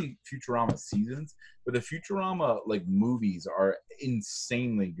not only Futurama seasons, but the Futurama like movies are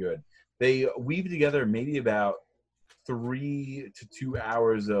insanely good. They weave together maybe about 3 to 2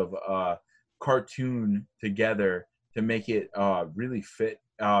 hours of cartoon together to make it really fit.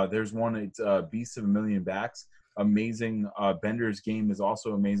 There's one, it's Beast of a Million Backs. Amazing. Bender's Game is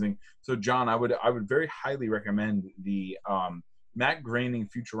also amazing. So John, I would very highly recommend the Matt Groening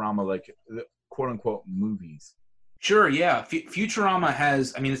Futurama, like quote unquote movies. Sure, yeah. Futurama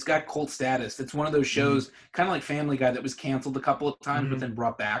has, I mean, it's got cult status. It's one of those shows, kind of like Family Guy, that was canceled a couple of times, but then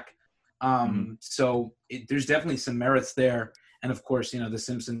brought back. So there's definitely some merits there. And of course, The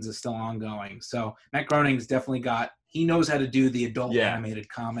Simpsons is still ongoing. So Matt Groening's definitely he knows how to do the adult animated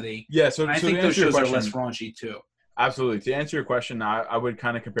comedy. Yeah, so I think those shows are less raunchy too. Absolutely. To answer your question, I would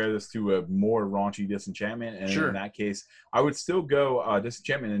kind of compare this to a more raunchy Disenchantment. And in that case, I would still go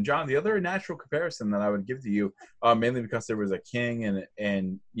Disenchantment. And John, the other natural comparison that I would give to you, mainly because there was a king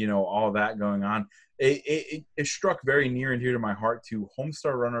and all that going on, it struck very near and dear to my heart to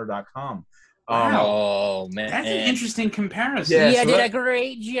HomestarRunner.com. Wow. Oh, man. That's an interesting comparison. Yeah, did a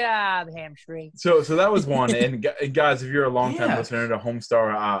great job, Hamstring. So that was one. And guys, if you're a long-time listener to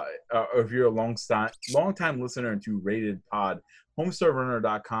Homestar, or if you're a long-time listener to Rated Pod,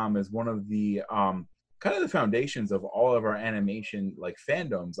 HomestarRunner.com is one of the kind of the foundations of all of our animation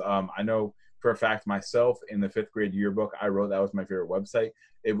fandoms. I know for a fact myself in the 5th grade yearbook, I wrote that was my favorite website.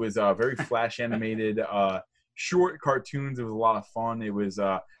 It was very flash animated, short cartoons. It was a lot of fun. It was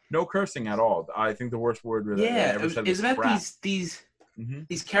no cursing at all. I think the worst word that I ever said was crap.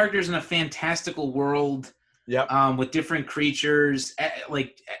 These characters in a fantastical world, with different creatures.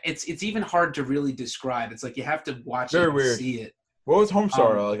 It's even hard to really describe. It's like you have to watch it and see it. What was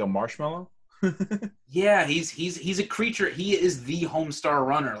Homestar, like a marshmallow? Yeah, he's a creature. He is the Homestar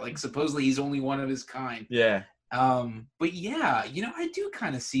Runner. Supposedly he's only one of his kind. Yeah. But yeah, I do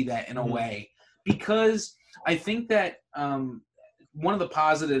kind of see that in a way, because I think that one of the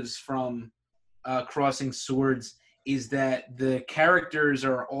positives from Crossing Swords is that the characters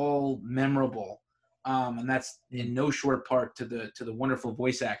are all memorable, and that's in no short part to the wonderful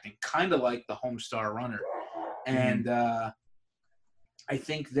voice acting, kind of like the Homestar Runner. And I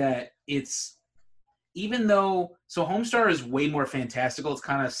think that it's, even though, so Homestar is way more fantastical. It's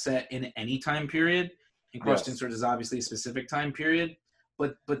kind of set in any time period, and Crossing Swords is obviously a specific time period,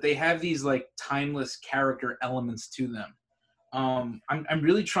 but they have these timeless character elements to them. I'm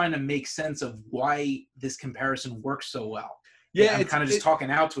really trying to make sense of why this comparison works so well. Yeah, I'm kind of just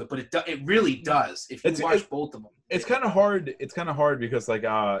talking out to it, but it really does if you watch both of them. It's kind of hard. It's kind of hard because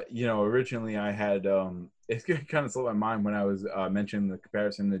originally I had it kind of slipped my mind when I was mentioning the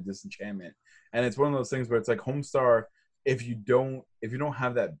comparison to Disenchantment, and it's one of those things where it's like Homestar. If you don't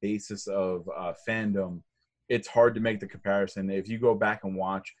have that basis of fandom, it's hard to make the comparison. If you go back and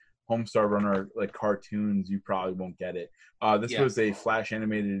watch Homestar Runner cartoons, you probably won't get it. This was a flash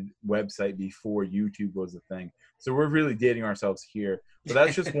animated website before YouTube was a thing, so we're really dating ourselves here. But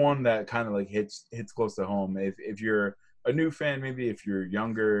that's just one that kind of hits close to home. If you're a new fan, maybe if you're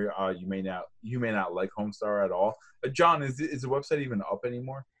younger, you may not like Homestar at all. John, is the website even up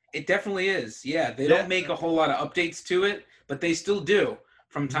anymore? It definitely is. Yeah, they don't make a whole lot of updates to it, but they still do.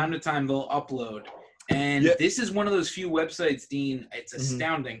 From time to time, they'll upload. And this is one of those few websites, Dean. It's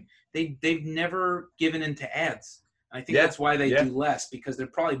astounding. They've never given into ads. And I think that's why they do less, because they're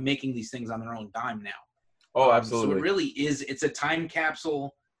probably making these things on their own dime now. Oh, absolutely. So it really is. It's a time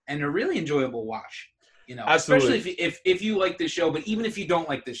capsule and a really enjoyable watch. Absolutely. Especially if you like this show, but even if you don't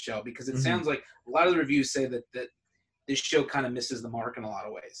like this show, because it sounds like a lot of the reviews say that this show kind of misses the mark in a lot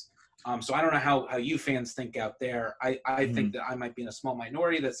of ways. So I don't know how you fans think out there. I think that I might be in a small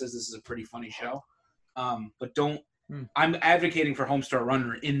minority that says this is a pretty funny show. But I'm advocating for Homestar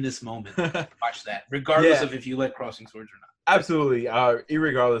Runner in this moment. Watch that, regardless of if you like Crossing Swords or not. Absolutely.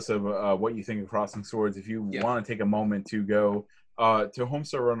 Irregardless of what you think of Crossing Swords, if you want to take a moment to go to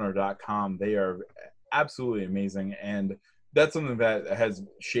HomestarRunner.com, they are absolutely amazing. And that's something that has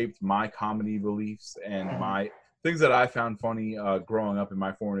shaped my comedy beliefs and my things that I found funny growing up in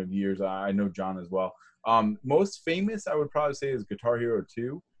my formative years. I know John as well. Most famous, I would probably say, is Guitar Hero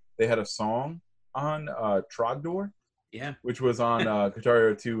 2. They had a song on Trogdor, which was on Guitar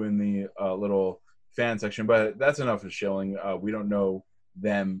Hero 2 in the little fan section. But that's enough of shilling. We don't know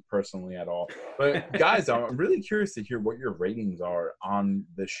them personally at all. But guys, I'm really curious to hear what your ratings are on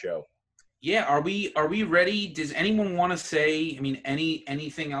this show. Yeah, are we ready? Does anyone want to say? I mean,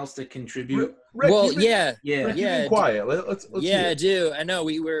 anything else to contribute? Rick, yeah. Quiet. Let's yeah, I do. I know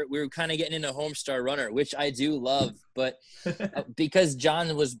we were kind of getting into Homestar Runner, which I do love, but because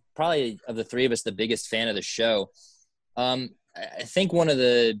John was probably of the three of us the biggest fan of the show. I think one of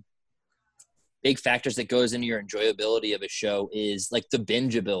the big factors that goes into your enjoyability of a show is the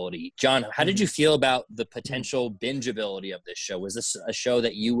bingeability. John, how did you feel about the potential bingeability of this show? Was this a show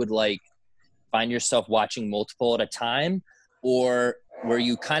that you would find yourself watching multiple at a time, or were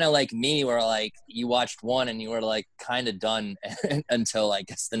you kind of like me where like you watched one and you were like kind of done until I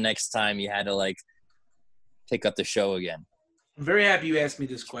guess the next time you had to like pick up the show again? I'm very happy you asked me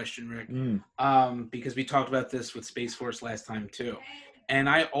this question, Rick, because we talked about this with Space Force last time too. And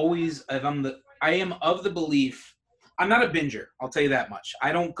I am of the belief, I'm not a binger, I'll tell you that much.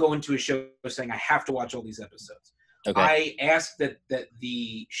 I don't go into a show saying I have to watch all these episodes. Okay. I ask that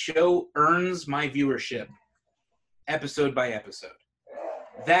the show earns my viewership episode by episode.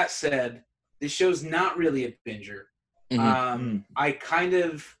 That said, this show's not really a binger.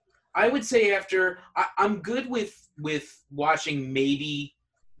 I would say I'm good with watching, maybe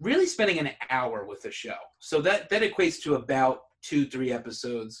really spending an hour with a show. So that equates to about 2-3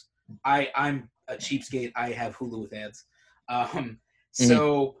 episodes. I'm a cheapskate. I have Hulu with ads.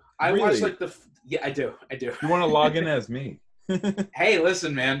 So I watch like I do. You want to log in as me? Hey,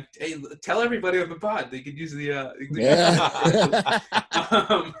 listen, man. Hey, tell everybody on the pod they could use the.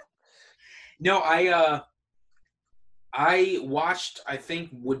 No, I watched. I think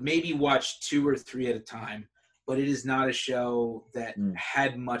would maybe watch 2 or 3 at a time, but it is not a show that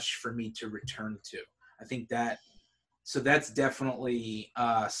had much for me to return to. I think that. So that's definitely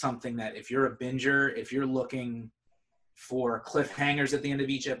something that if you're a binger, if you're looking for cliffhangers at the end of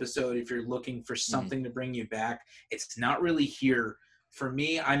each episode, if you're looking for something to bring you back, it's not really here. For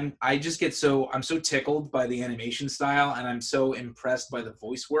me, I'm so tickled by the animation style, and I'm so impressed by the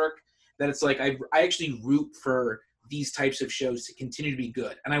voice work that it's like I actually root for these types of shows to continue to be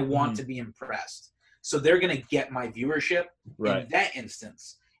good, and I want to be impressed. So they're going to get my viewership in that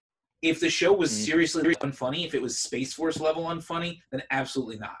instance. If the show was seriously unfunny, if it was Space Force level unfunny, then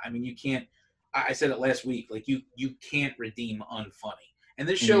absolutely not. I mean, you can't. I said it last week. Like you can't redeem unfunny. And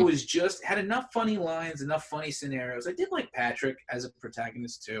this show was had enough funny lines, enough funny scenarios. I did like Patrick as a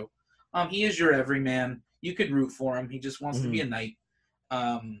protagonist too. He is your everyman. You could root for him. He just wants to be a knight.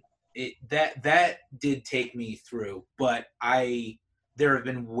 That did take me through, but there have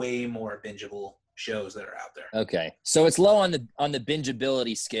been way more bingeable shows that are out there. Okay, so it's low on the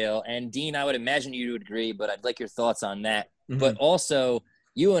bingeability scale, and Dean, I would imagine you would agree, but I'd like your thoughts on that. But also,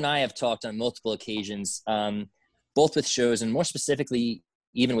 you and I have talked on multiple occasions, both with shows and more specifically,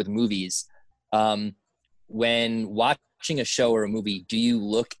 even with movies. When watching a show or a movie, do you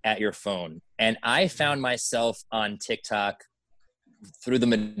look at your phone? And I found myself on TikTok through the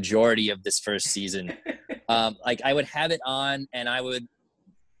majority of this first season. Like I would have it on, and I was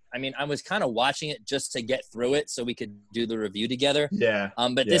kind of watching it just to get through it so we could do the review together.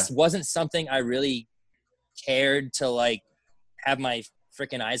 But this wasn't something I really cared to like have my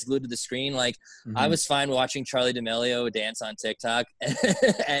freaking eyes glued to the screen. Like I was fine watching Charli D'Amelio dance on TikTok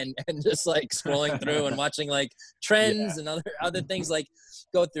and just like scrolling through and watching like trends and other things, like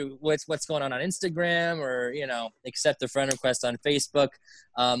go through what's going on Instagram, or accept a friend request on Facebook.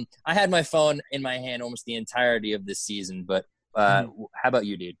 I had my phone in my hand almost the entirety of this season, but how about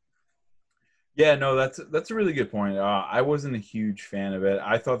you, dude? Yeah, no, that's a really good point. I wasn't a huge fan of it.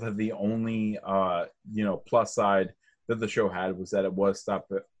 I thought that the only plus side that the show had was that it was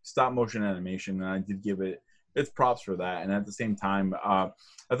stop motion animation, and I did give it its props for that. And at the same time, I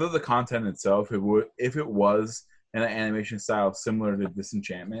thought the content itself, if it was an animation style similar to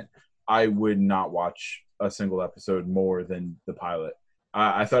Disenchantment, I would not watch a single episode more than the pilot.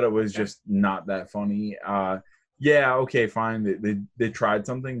 I thought it was just not that funny. Yeah, okay, fine. They tried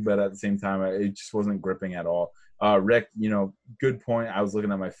something, but at the same time, it just wasn't gripping at all. Rick, good point. I was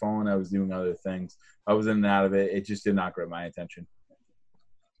looking at my phone. I was doing other things. I was in and out of it. It just did not grip my attention.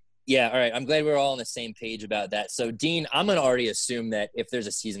 Yeah, all right. I'm glad we're all on the same page about that. So, Dean, I'm going to already assume that if there's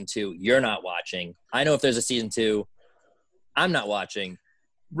a season 2, you're not watching. I know if there's a season 2, I'm not watching.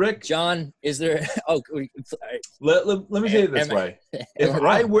 Rick, John, is there? Oh, let me say it this way: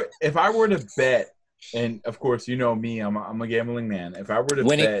 if I were to bet, and of course you know me, I'm a gambling man. If I were to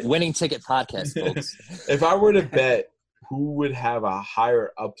bet, winning ticket podcast, folks. If I were to bet who would have a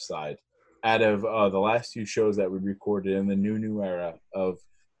higher upside out of the last 2 shows that we recorded in the new era of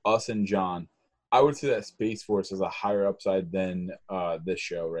us and John, I would say that Space Force has a higher upside than this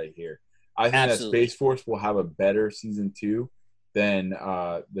show right here. I think that Space Force will have a better season 2 than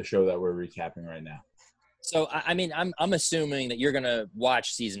the show that we're recapping right now. So, I mean, I'm assuming that you're going to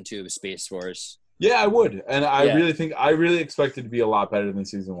watch season 2 of Space Force. Yeah, I would. And I really expect it to be a lot better than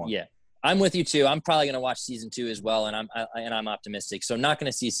season 1. Yeah. I'm with you too. I'm probably going to watch season 2 as well, and I'm optimistic. So I'm not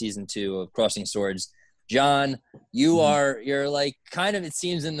going to see season 2 of Crossing Swords. John, you're like kind of, it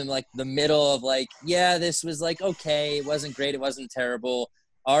seems, in the middle of like, yeah, this was like okay, it wasn't great, it wasn't terrible.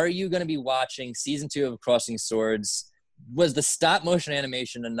 Are you going to be watching season 2 of Crossing Swords? Was the stop motion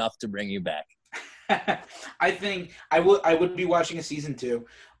animation enough to bring you back? I think I would be watching a season 2.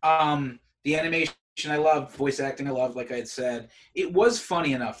 The animation I love, voice acting I love, like I had said. It was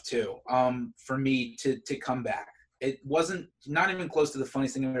funny enough too, for me to come back. It wasn't not even close to the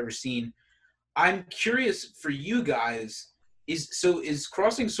funniest thing I've ever seen. I'm curious for you guys, is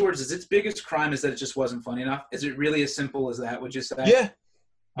Crossing Swords, is its biggest crime is that it just wasn't funny enough? Is it really as simple as that, would you say? Yeah.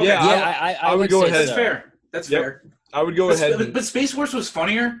 Okay. Yeah, I would go ahead. That's fair. That's fair. I would go ahead. But Space Force was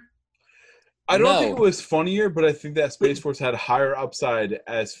funnier? I don't think it was funnier, but I think that Space Force had higher upside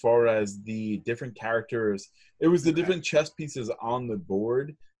as far as the different characters. It was the different chess pieces on the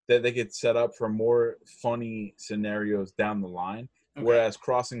board that they could set up for more funny scenarios down the line. Okay. Whereas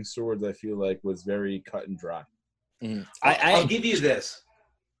Crossing Swords, I feel like, was very cut and dry. I'll give you this.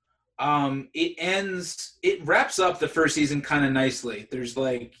 It wraps up the first season kind of nicely. There's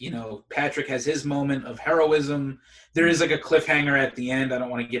Patrick has his moment of heroism. There is like a cliffhanger at the end. I don't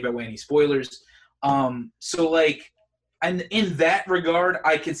want to give away any spoilers. And in that regard,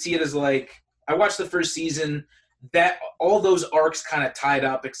 I could see it as I watched the first season, that all those arcs kind of tied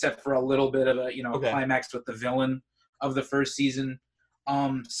up except for a little bit of a, climax with the villain of the first season.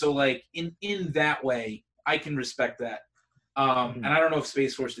 In that way, I can respect that. And I don't know if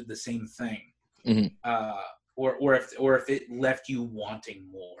Space Force did the same thing, or if it left you wanting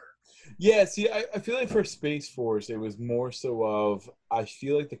more. Yeah, see, I feel like for Space Force, it was more so of, I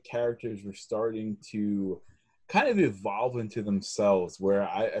feel like the characters were starting to kind of evolve into themselves, where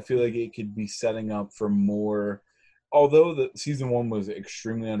I feel like it could be setting up for more. Although the season 1 was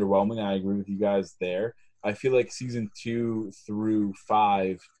extremely underwhelming, I agree with you guys there. I feel like season 2 through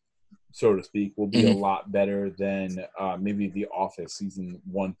 5, so to speak, will be a lot better than maybe The Office season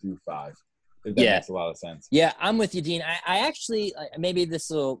 1 through 5. If that makes a lot of sense. Yeah, I'm with you, Dean. I actually, maybe this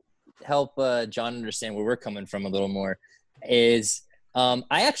will help John understand where we're coming from a little more, is I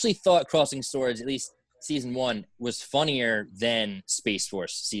actually thought Crossing Swords, at least season 1, was funnier than Space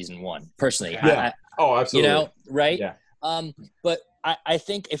Force season 1, personally. Yeah. Absolutely. Right? Yeah. But I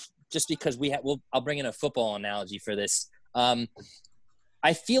think just because I'll bring in a football analogy for this.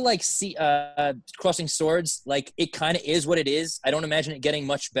 I feel like Crossing Swords, it kind of is what it is. I don't imagine it getting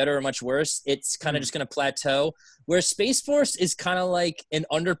much better or much worse. It's kind of just going to plateau. Where Space Force is kind of like an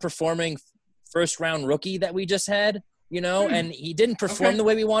underperforming first-round rookie that we just had, and he didn't perform the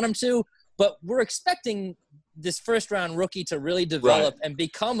way we want him to. But we're expecting this first-round rookie to really develop and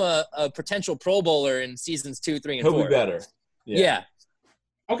become a potential Pro Bowler in seasons 2, 3, and 4. He'll be better. Yeah.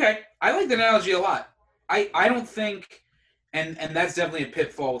 Okay. I like the analogy a lot. I don't think – and that's definitely a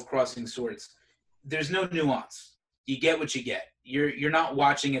pitfall with Crossing Swords. There's no nuance. You get what you get. You're not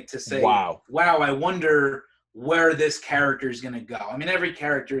watching it to say, wow, I wonder where this character is going to go. I mean, every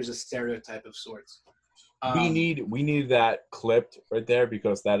character is a stereotype of sorts. We need that clipped right there,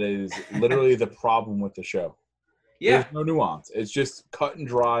 because that is literally the problem with the show. Yeah. There's no nuance. It's just cut and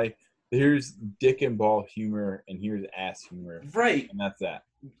dry. Here's dick and ball humor, and here's ass humor. Right. And that's that.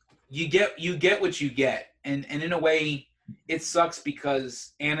 You get what you get. And in a way, it sucks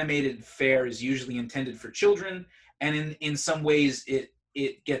because animated fare is usually intended for children, and in some ways it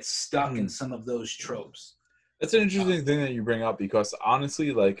gets stuck in some of those tropes. That's an interesting thing that you bring up, because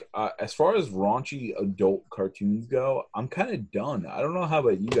honestly, as far as raunchy adult cartoons go, I'm kind of done. I don't know how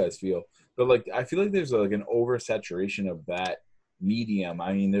about you guys feel, but I feel like there's an oversaturation of that medium.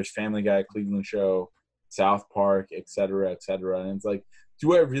 I mean, there's Family Guy, Cleveland Show, South Park, et cetera, and it's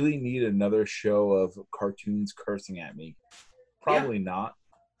do I really need another show of cartoons cursing at me? Probably not.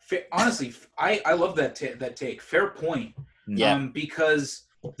 Honestly, I love that take. Fair point. Yeah. Because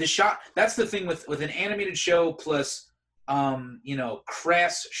that's the thing with an animated show plus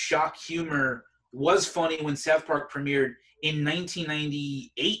crass shock humor was funny when South Park premiered in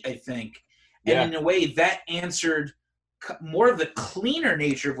 1998, I think. And in a way that answered more of the cleaner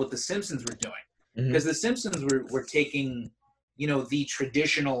nature of what the Simpsons were doing. Because the Simpsons were taking the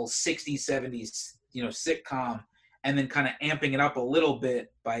traditional 60s, 70s, sitcom, and then kind of amping it up a little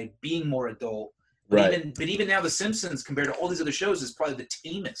bit by being more adult. But even now, The Simpsons, compared to all these other shows, is probably the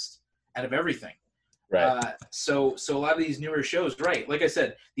tamest out of everything. Right. So a lot of these newer shows, right? Like I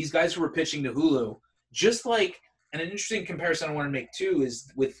said, these guys who were pitching to Hulu, and an interesting comparison I want to make too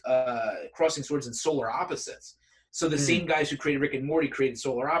is with Crossing Swords and Solar Opposites. So the same guys who created Rick and Morty created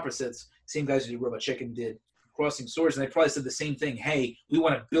Solar Opposites. Same guys who did Robot Chicken did Crossing Swords, and they probably said the same thing. Hey, we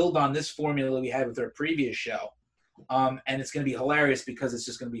want to build on this formula we had with our previous show, and it's going to be hilarious because it's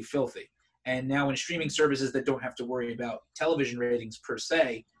just going to be filthy. And now in streaming services that don't have to worry about television ratings per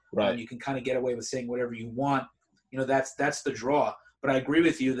se, you can kind of get away with saying whatever you want. That's the draw. But I agree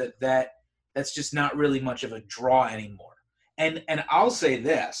with you that's just not really much of a draw anymore. And I'll say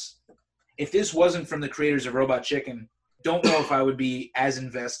this. if this wasn't from the creators of Robot Chicken, don't know if I would be as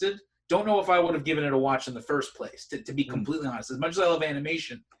invested. Don't know if I would have given it a watch in the first place, to be completely honest. As much as I love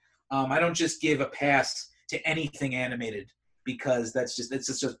animation, I don't just give a pass to anything animated because it's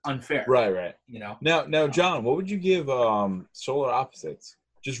just unfair. Right. You know? Now, John, what would you give Solar Opposites?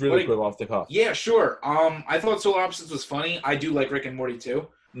 Just really quick off the cuff. Yeah, sure. I thought Solar Opposites was funny. I do like Rick and Morty too.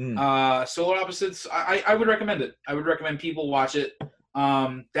 Solar Opposites, I would recommend it. I would recommend people watch it.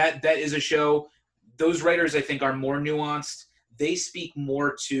 That is a show. Those writers, I think, are more nuanced. They speak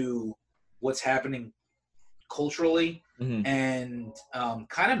more to what's happening culturally and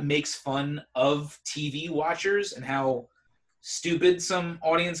kind of makes fun of TV watchers and how stupid some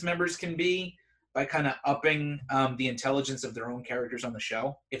audience members can be by kind of upping the intelligence of their own characters on the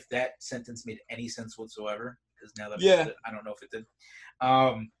show. If that sentence made any sense whatsoever, because now that I said it, I don't know if it did.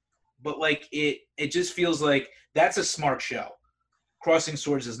 But like it just feels like that's a smart show. Crossing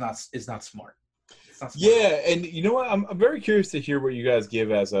Swords is not smart. Yeah, and you know what? I'm very curious to hear what you guys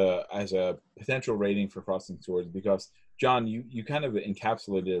give as a potential rating for Crossing Swords, because John, you kind of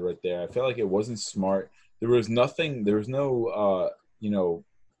encapsulated it right there. I felt like it wasn't smart. There was no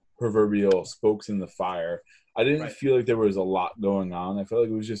proverbial spokes in the fire. I didn't feel like there was a lot going on. I felt like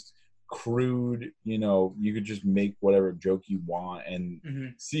it was just crude. You could just make whatever joke you want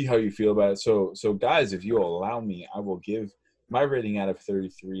and see how you feel about it. So guys, if you allow me, I will give my rating out of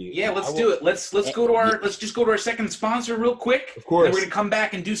 33. Yeah, let's do it. Let's just go to our second sponsor real quick. Of course. And we're gonna come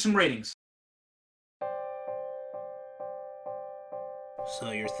back and do some ratings.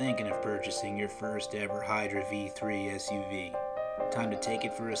 So you're thinking of purchasing your first ever Hydra V3 SUV. Time to take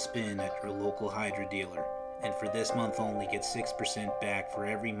it for a spin at your local Hydra dealer. And for this month only, get 6% back for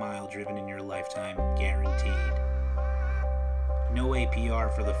every mile driven in your lifetime, guaranteed. No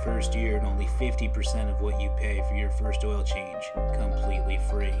APR for the first year and only 50% of what you pay for your first oil change, completely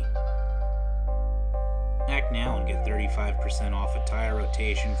free. Act now and get 35% off a tire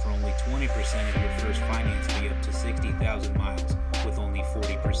rotation for only 20% of your first finance fee up to 60,000 miles with only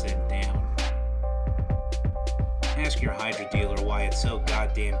 40% down. Ask your Hydra dealer why it's so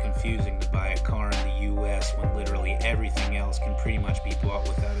goddamn confusing to buy a car in the US when literally everything else can pretty much be bought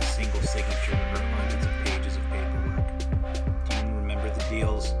without a single signature or hundreds of pages of paperwork. Do you remember the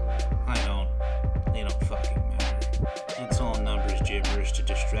deals? I don't. They don't fucking matter. It's all numbers gibberish to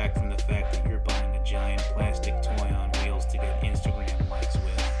distract from the fact that you're buying a giant plastic toy on wheels to get Instagram likes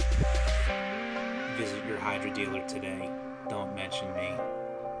with. Visit your Hydra dealer today. Don't mention me.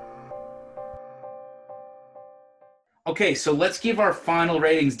 Okay, so let's give our final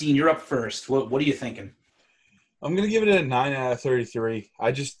ratings. Dean, you're up first. What are you thinking? I'm gonna give it a 9 out of 33.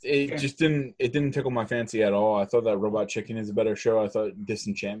 It didn't tickle my fancy at all. I thought that Robot Chicken is a better show. I thought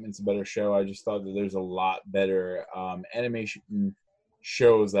Disenchantment's a better show. I just thought that there's a lot better animation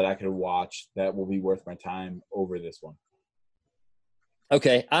shows that I could watch that will be worth my time over this one.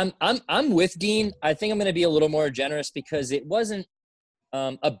 Okay, I'm with Dean. I think I'm going to be a little more generous because it wasn't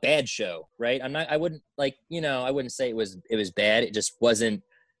a bad show, right? I wouldn't say it was bad. It just wasn't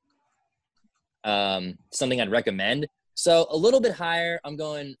something I'd recommend. So a little bit higher. I'm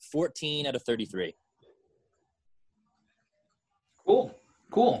going 14 out of 33. Cool.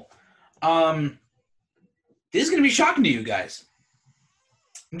 This is going to be shocking to you guys.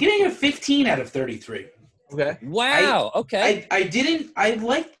 I'm giving it a 15 out of 33. Okay. Wow. Okay. I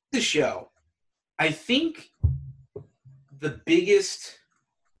liked the show. I think the biggest,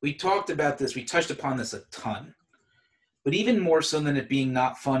 we talked about this, we touched upon this a ton, but even more so than it being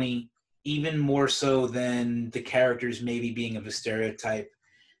not funny, even more so than the characters maybe being of a stereotype,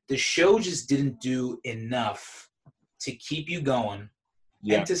 the show just didn't do enough to keep you going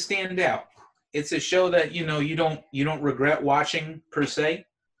and to stand out. It's a show that, you don't regret watching per se,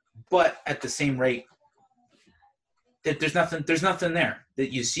 but at the same rate, that there's nothing there.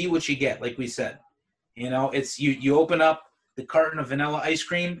 That you see what you get, like we said. It's you open up the carton of vanilla ice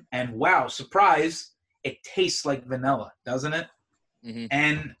cream and wow, surprise, it tastes like vanilla, doesn't it?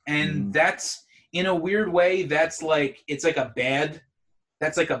 Mm-hmm. And that's, in a weird way, that's like a bad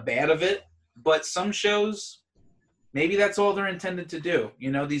of it. But some shows, maybe that's all they're intended to do.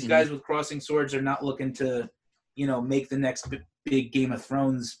 These guys with Crossing Swords are not looking to, make the next big Game of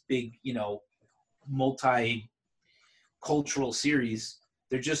Thrones, big, multi-cultural series.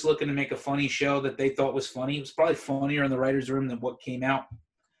 They're just looking to make a funny show that they thought was funny. It was probably funnier in the writer's room than what came out.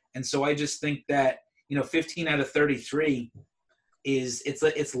 And so I just think that, 15 out of 33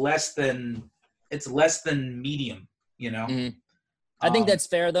 it's less than medium, Mm-hmm. I think that's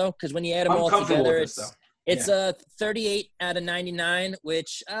fair though, because when you add them all together, it's a 38 out of 99,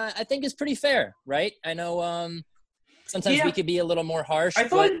 which I think is pretty fair, right? I know sometimes we could be a little more harsh. I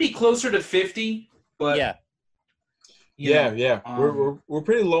thought it'd be closer to 50, but yeah. We're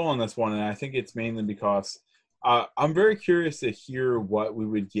pretty low on this one, and I think it's mainly because I'm very curious to hear what we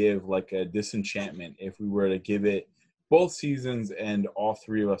would give like a Disenchantment if we were to give it both seasons and all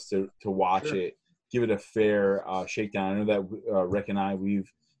three of us to watch it, give it a fair shakedown. I know that Rick and I,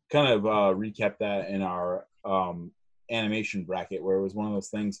 we've kind of recapped that in our animation bracket, where it was one of those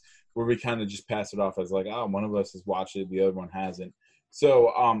things where we kind of just pass it off as like, oh, one of us has watched it, the other one hasn't. So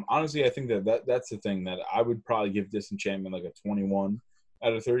honestly, I think that's the thing that I would probably give Disenchantment like a 21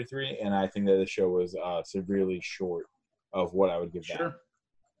 out of 33, and I think that the show was severely short of what I would give that.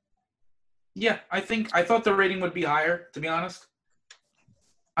 Yeah, I thought the rating would be higher, to be honest.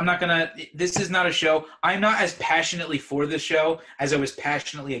 This is not a show. I'm not as passionately for this show as I was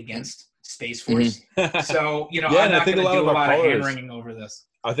passionately against Space Force. So, I'm not going to do a lot of hand-wringing over this.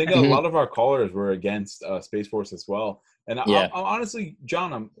 I think a lot of our callers were against Space Force as well. And I'm honestly,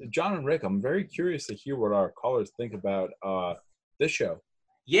 John and Rick, I'm very curious to hear what our callers think about this show.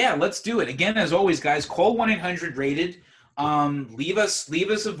 Yeah, let's do it. Again, as always, guys, call 1-800-RATED. Leave us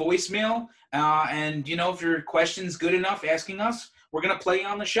a voicemail. And, if your question's good enough asking us, we're going to play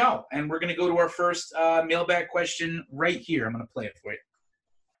on the show. And we're going to go to our first mailbag question right here. I'm going to play it for you.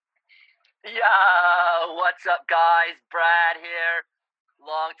 Yo, what's up, guys? Brad here.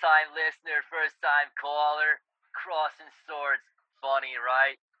 Long-time listener, first-time caller. Crossing swords, funny,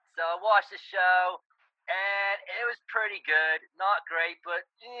 right? So I watched the show, and it was pretty good. Not great, but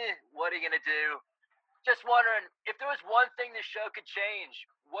what are you going to do? Just wondering, if there was one thing the show could change,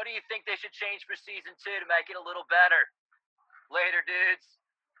 what do you think they should change for season 2 to make it a little better? Later, dudes.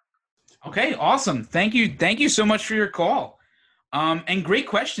 Okay, awesome. Thank you so much for your call. And great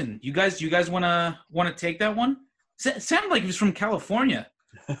question. You guys want to take that one? It sounded like he was from California.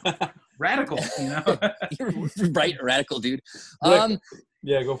 Radical, You're right, radical, dude.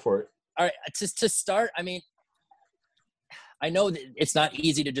 Yeah, go for it. All right, to start, I mean, I know that it's not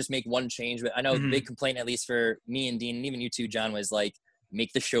easy to just make one change, but I know the big complaint, at least for me and Dean, and even you too, John, was like,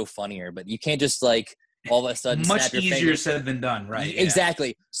 make the show funnier. But you can't just like all of a sudden much snap your easier fingers. said than done, right? Yeah.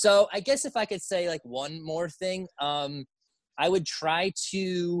 Exactly. So I guess if I could say like one more thing, I would try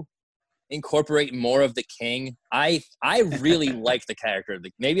to incorporate more of the king. I really like the character of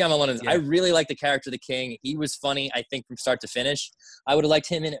the, maybe I'm alone in this. I really like the character of the king. He was funny, I think, from start to finish. I would have liked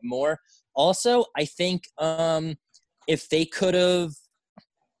him in it more. Also, I think if they could have,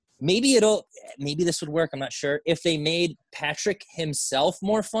 maybe this would work, I'm not sure, if they made Patrick himself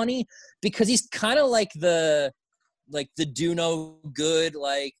more funny, because he's kind of like the do no good,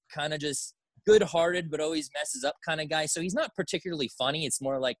 like kind of just good-hearted but always messes up kind of guy. So he's not particularly funny. It's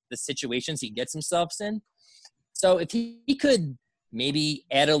more like the situations he gets himself in. So if he could maybe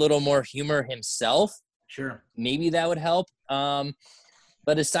add a little more humor himself, sure, maybe that would help.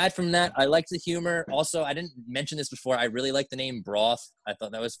 But aside from that, I like the humor. Also, I didn't mention this before, I really like the name Broth. I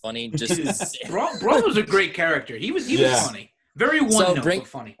thought that was funny. Just Broth was a great character. He was funny. Very one-note, but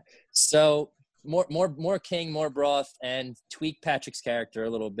funny. So more king, more Broth, and tweak Patrick's character a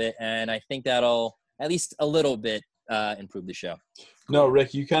little bit, and I think that'll at least a little bit improve the show. No,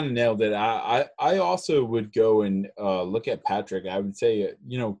 Rick, you kind of nailed it. I also would go and look at Patrick. I would say,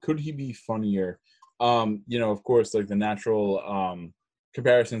 could he be funnier? Of course, like the natural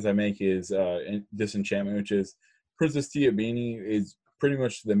comparisons I make is Disenchantment, which is Princess Tia Beanie is pretty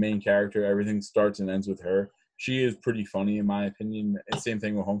much the main character. Everything starts and ends with her. She is pretty funny, in my opinion. Same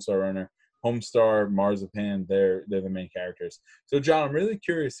thing with Homestar Runner. Homestar, Marzipan, they're the main characters. So, John, I'm really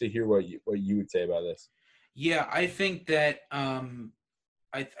curious to hear what you would say about this. Yeah, I think that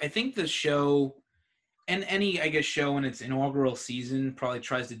I think the show, and any, I guess, show in its inaugural season probably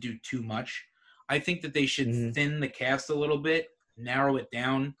tries to do too much. I think that they should thin the cast a little bit, narrow it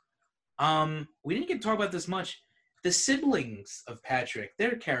down. We didn't get to talk about this much. The siblings of Patrick,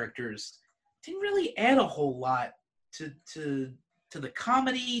 their characters, didn't really add a whole lot to the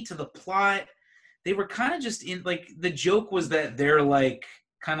comedy, to the plot. They were kind of just in, like, the joke was that they're like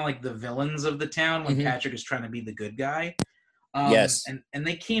kind of like the villains of the town when Patrick is trying to be the good guy. Yes. And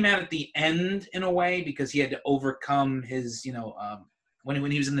they came out at the end in a way because he had to overcome his,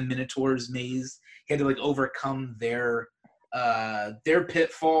 when he was in the Minotaur's maze, he had to like overcome their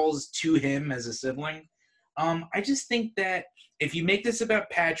pitfalls to him as a sibling. I just think that if you make this about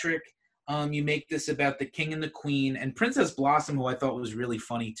Patrick, you make this about the king and the queen and Princess Blossom, who I thought was really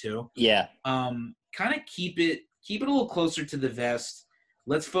funny too. Yeah. Kind of keep it a little closer to the vest.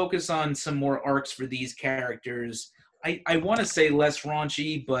 Let's focus on some more arcs for these characters. I want to say less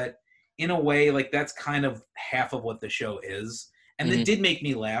raunchy, but in a way, like, that's kind of half of what the show is. And it did make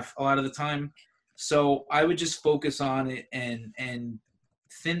me laugh a lot of the time. So I would just focus on it and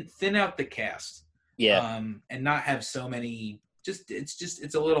thin out the cast. Yeah. And not have so many.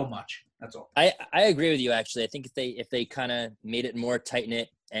 It's a little much. That's all. I agree with you, actually. I think if they kind of made it more tight knit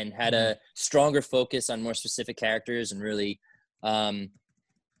and had a stronger focus on more specific characters and really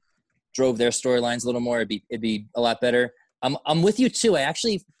drove their storylines a little more, it'd be a lot better. I'm with you too. I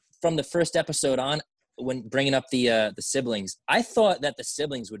actually, from the first episode on, when bringing up the siblings, I thought that the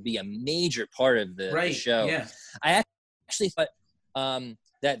siblings would be a major part of the show. Yeah. I actually thought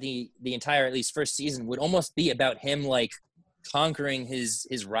that the entire, at least first season, would almost be about him like conquering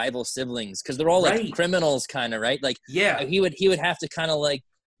his rival siblings, because they're all like criminals, kind of, right? Like, yeah, he would have to kind of like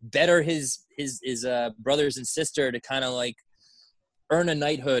better his brothers and sister to kind of like earn a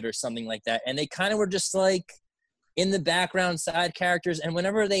knighthood or something like that. And they kind of were just like in the background side characters, and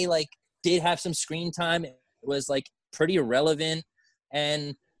whenever they like did have some screen time, it was like pretty irrelevant.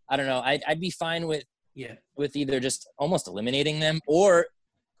 And I don't know, I'd be fine with either just almost eliminating them, or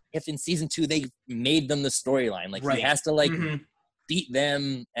if in season 2 they made them the storyline, like he has to like beat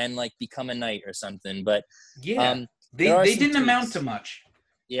them and like become a knight or something. But they didn't amount to much.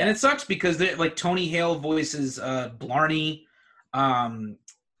 Yeah, and it sucks because they like Tony Hale voices Blarney,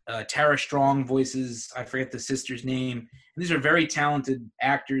 Tara Strong voices, I forget the sister's name. And these are very talented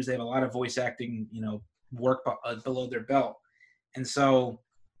actors. They have a lot of voice acting, work below their belt. And so,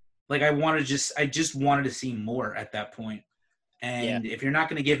 like, I just wanted to see more at that point. And if you're not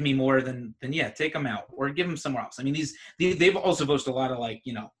going to give me more, then take them out or give them somewhere else. I mean, they've also voiced a lot of like,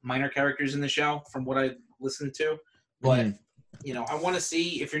 minor characters in the show from what I listened to. But, I want to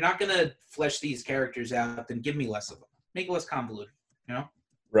see, if you're not going to flesh these characters out, then give me less of them. Make it less convoluted,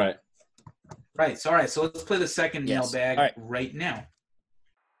 Right. Right. So, all right. So let's play the second mailbag right now.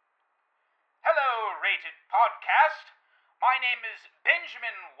 Hello, Rated Podcast. My name is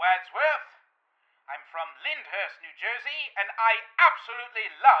Benjamin Wadsworth. I'm from Lyndhurst, New Jersey, and I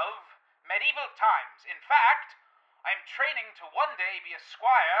absolutely love medieval times. In fact, I'm training to one day be a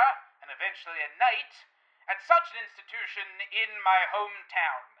squire and eventually a knight at such an institution in my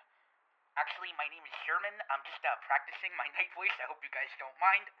hometown. Actually, my name is Sherman. I'm just practicing my knight voice. I hope you guys don't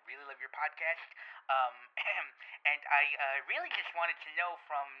mind. Really love your podcast. And I really just wanted to know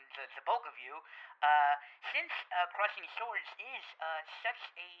from the bulk of you, since Crossing Swords is such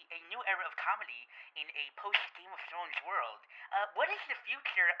a new era of comedy in a post-Game of Thrones world, what is the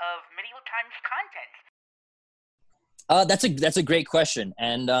future of medieval times content? That's a great question.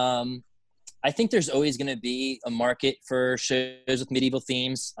 And I think there's always going to be a market for shows with medieval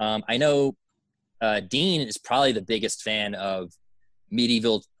themes. I know Dean is probably the biggest fan of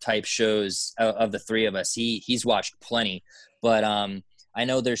medieval type shows of the three of us. He's watched plenty, but I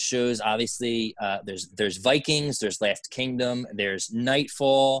know there's shows. Obviously, there's Vikings, there's Last Kingdom, there's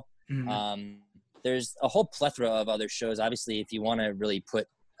Nightfall. There's a whole plethora of other shows. Obviously, if you want to really put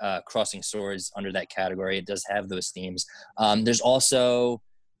Crossing Swords under that category, it does have those themes. There's also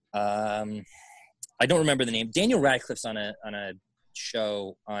I don't remember the name. Daniel Radcliffe's on a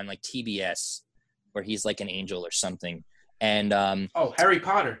show on like TBS where he's like an angel or something. And Harry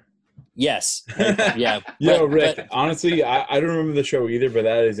Potter. Yes. Yeah. Rick, honestly, I don't remember the show either, but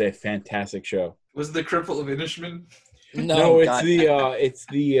that is a fantastic show. Was it the Cripple of Inishmin? No, it's God.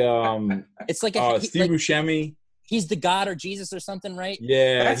 it's like Steve Buscemi. He's the God or Jesus or something, right?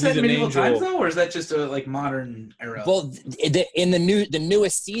 Yeah, that's he's in medieval angel. times though, or is that just a like modern era? Well, in the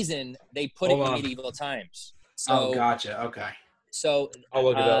newest season, they put it in medieval times. So, gotcha. Okay. So I'll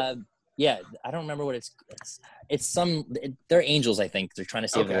look it up. Yeah, I don't remember what it's they're angels, I think. They're trying to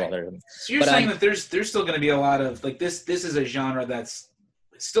save the world. So you're saying that there's still going to be a lot of like this is a genre that's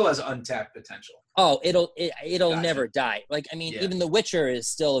still has untapped potential. Oh, it'll never die. Like, I mean, even The Witcher is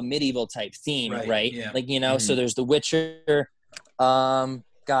still a medieval type theme, right? Yeah. Like, so there's The Witcher. God,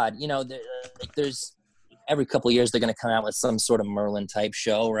 there's every couple of years they're going to come out with some sort of Merlin type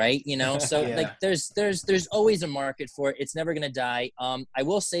show, right? So like there's always a market for it. It's never going to die. I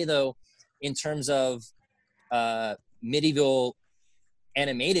will say though, in terms of medieval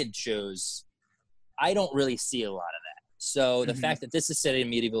animated shows, I don't really see a lot of that. So the fact that this is set in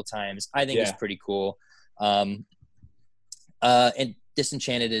medieval times, I think is pretty cool. And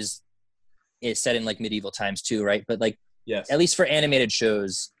Disenchanted is set in like medieval times too, right? But like, at least for animated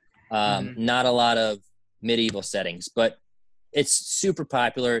shows, not a lot of medieval settings, but it's super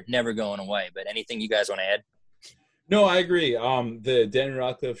popular, never going away. But anything you guys want to add? No, I agree. The Daniel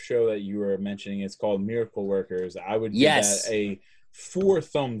Radcliffe show that you were mentioning, it's called Miracle Workers. I would give that a 4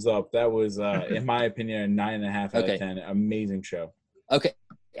 thumbs up. That was, in my opinion, a 9.5 out of 10. Amazing show. Okay.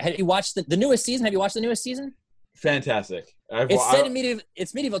 Have you watched the newest season? Have you watched the newest season? Fantastic. It's set in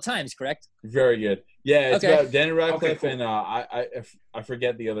medieval times, correct? Very good. Yeah, it's Okay. about Daniel Radcliffe cool. and I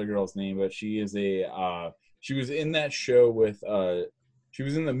forget the other girl's name, but she is she was in that show with she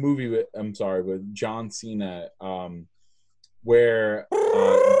was in the movie with John Cena, where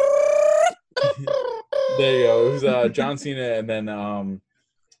there you go. It was John Cena and then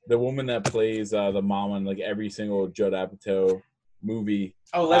the woman that plays the mom on like every single Judd Apatow movie.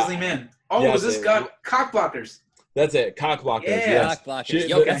 Oh, Leslie Mann. Oh, yes, was this Cockblockers? That's it. Cockblockers. Yeah. Yes. Cockblockers.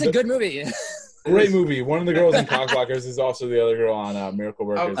 Yo, that's a good movie. Great movie. One of the girls in Cockblockers is also the other girl on Miracle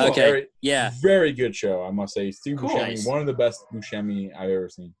Workers. Oh, cool. Okay. Yeah. Very good show, I must say. Steve Cool. Buscemi, Nice. one of the best Buscemi I've ever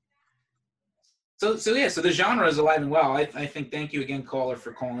seen. So the genre is alive and well. I think, thank you again, caller,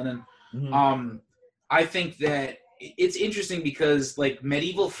 for calling in. Mhm. I think that it's interesting because like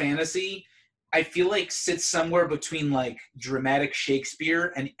medieval fantasy, I feel like sits somewhere between like dramatic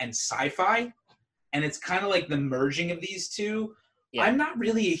Shakespeare and sci-fi. And it's kind of like the merging of these two. Yeah. I'm not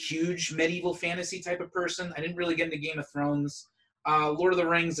really a huge medieval fantasy type of person. I didn't really get into Game of Thrones. Lord of the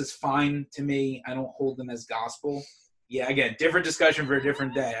Rings is fine to me. I don't hold them as gospel. Yeah, again, different discussion for a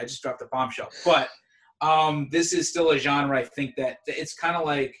different day. I just dropped a bombshell. But this is still a genre. I think that it's kind of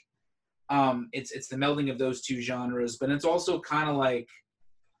like it's the melding of those two genres, but it's also kind of like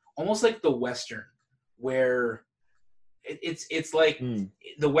almost like the Western, where it's like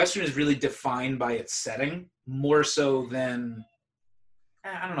the Western is really defined by its setting more so than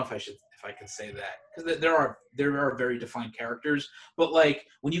I don't know if I can say that, because there are very defined characters, but like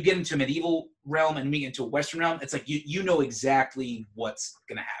when you get into a medieval realm and we get into a Western realm, it's like you know exactly what's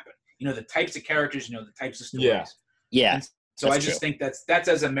gonna happen. You know the types of characters, you know the types of stories. Yeah. And so That's I just think that's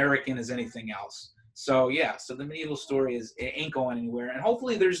as American as anything else. So yeah, so the medieval story it ain't going anywhere, and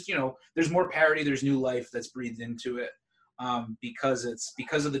hopefully there's more parody, there's new life that's breathed into it, because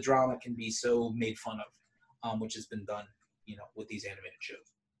of the drama can be so made fun of, which has been done, with these animated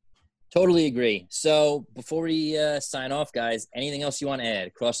shows. Totally agree. So before we sign off, guys, anything else you want to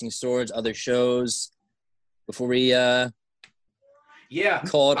add? Crossing Swords, other shows, before we call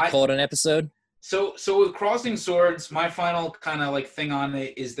it an episode? So with Crossing Swords, my final kind of like thing on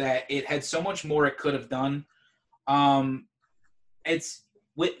it is that it had so much more it could have done. I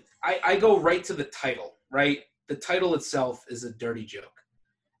go right to the title, right? The title itself is a dirty joke.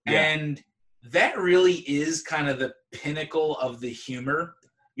 Yeah. And that really is kind of the pinnacle of the humor.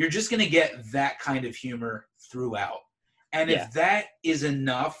 You're just going to get that kind of humor throughout. And if that is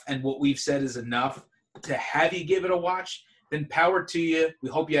enough, and what we've said is enough to have you give it a watch, then power to you. We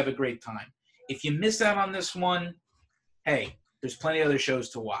hope you have a great time. If you miss out on this one, hey, there's plenty of other shows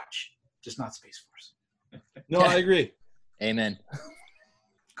to watch, just not Space Force. No, I agree. Amen.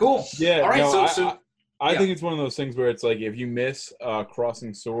 Cool. Yeah. All right. No, I think it's one of those things where it's like if you miss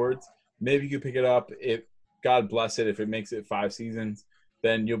Crossing Swords, maybe you could pick it up. If God bless it, if it makes it 5 seasons,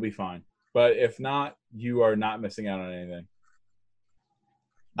 then you'll be fine. But if not, you are not missing out on anything.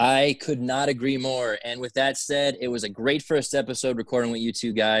 I could not agree more. And with that said, it was a great first episode recording with you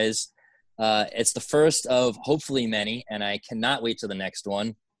two guys. It's the first of hopefully many, and I cannot wait till the next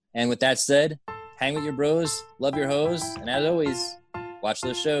one. And with that said, hang with your bros, love your hoes, and as always, watch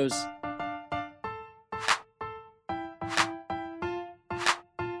those shows.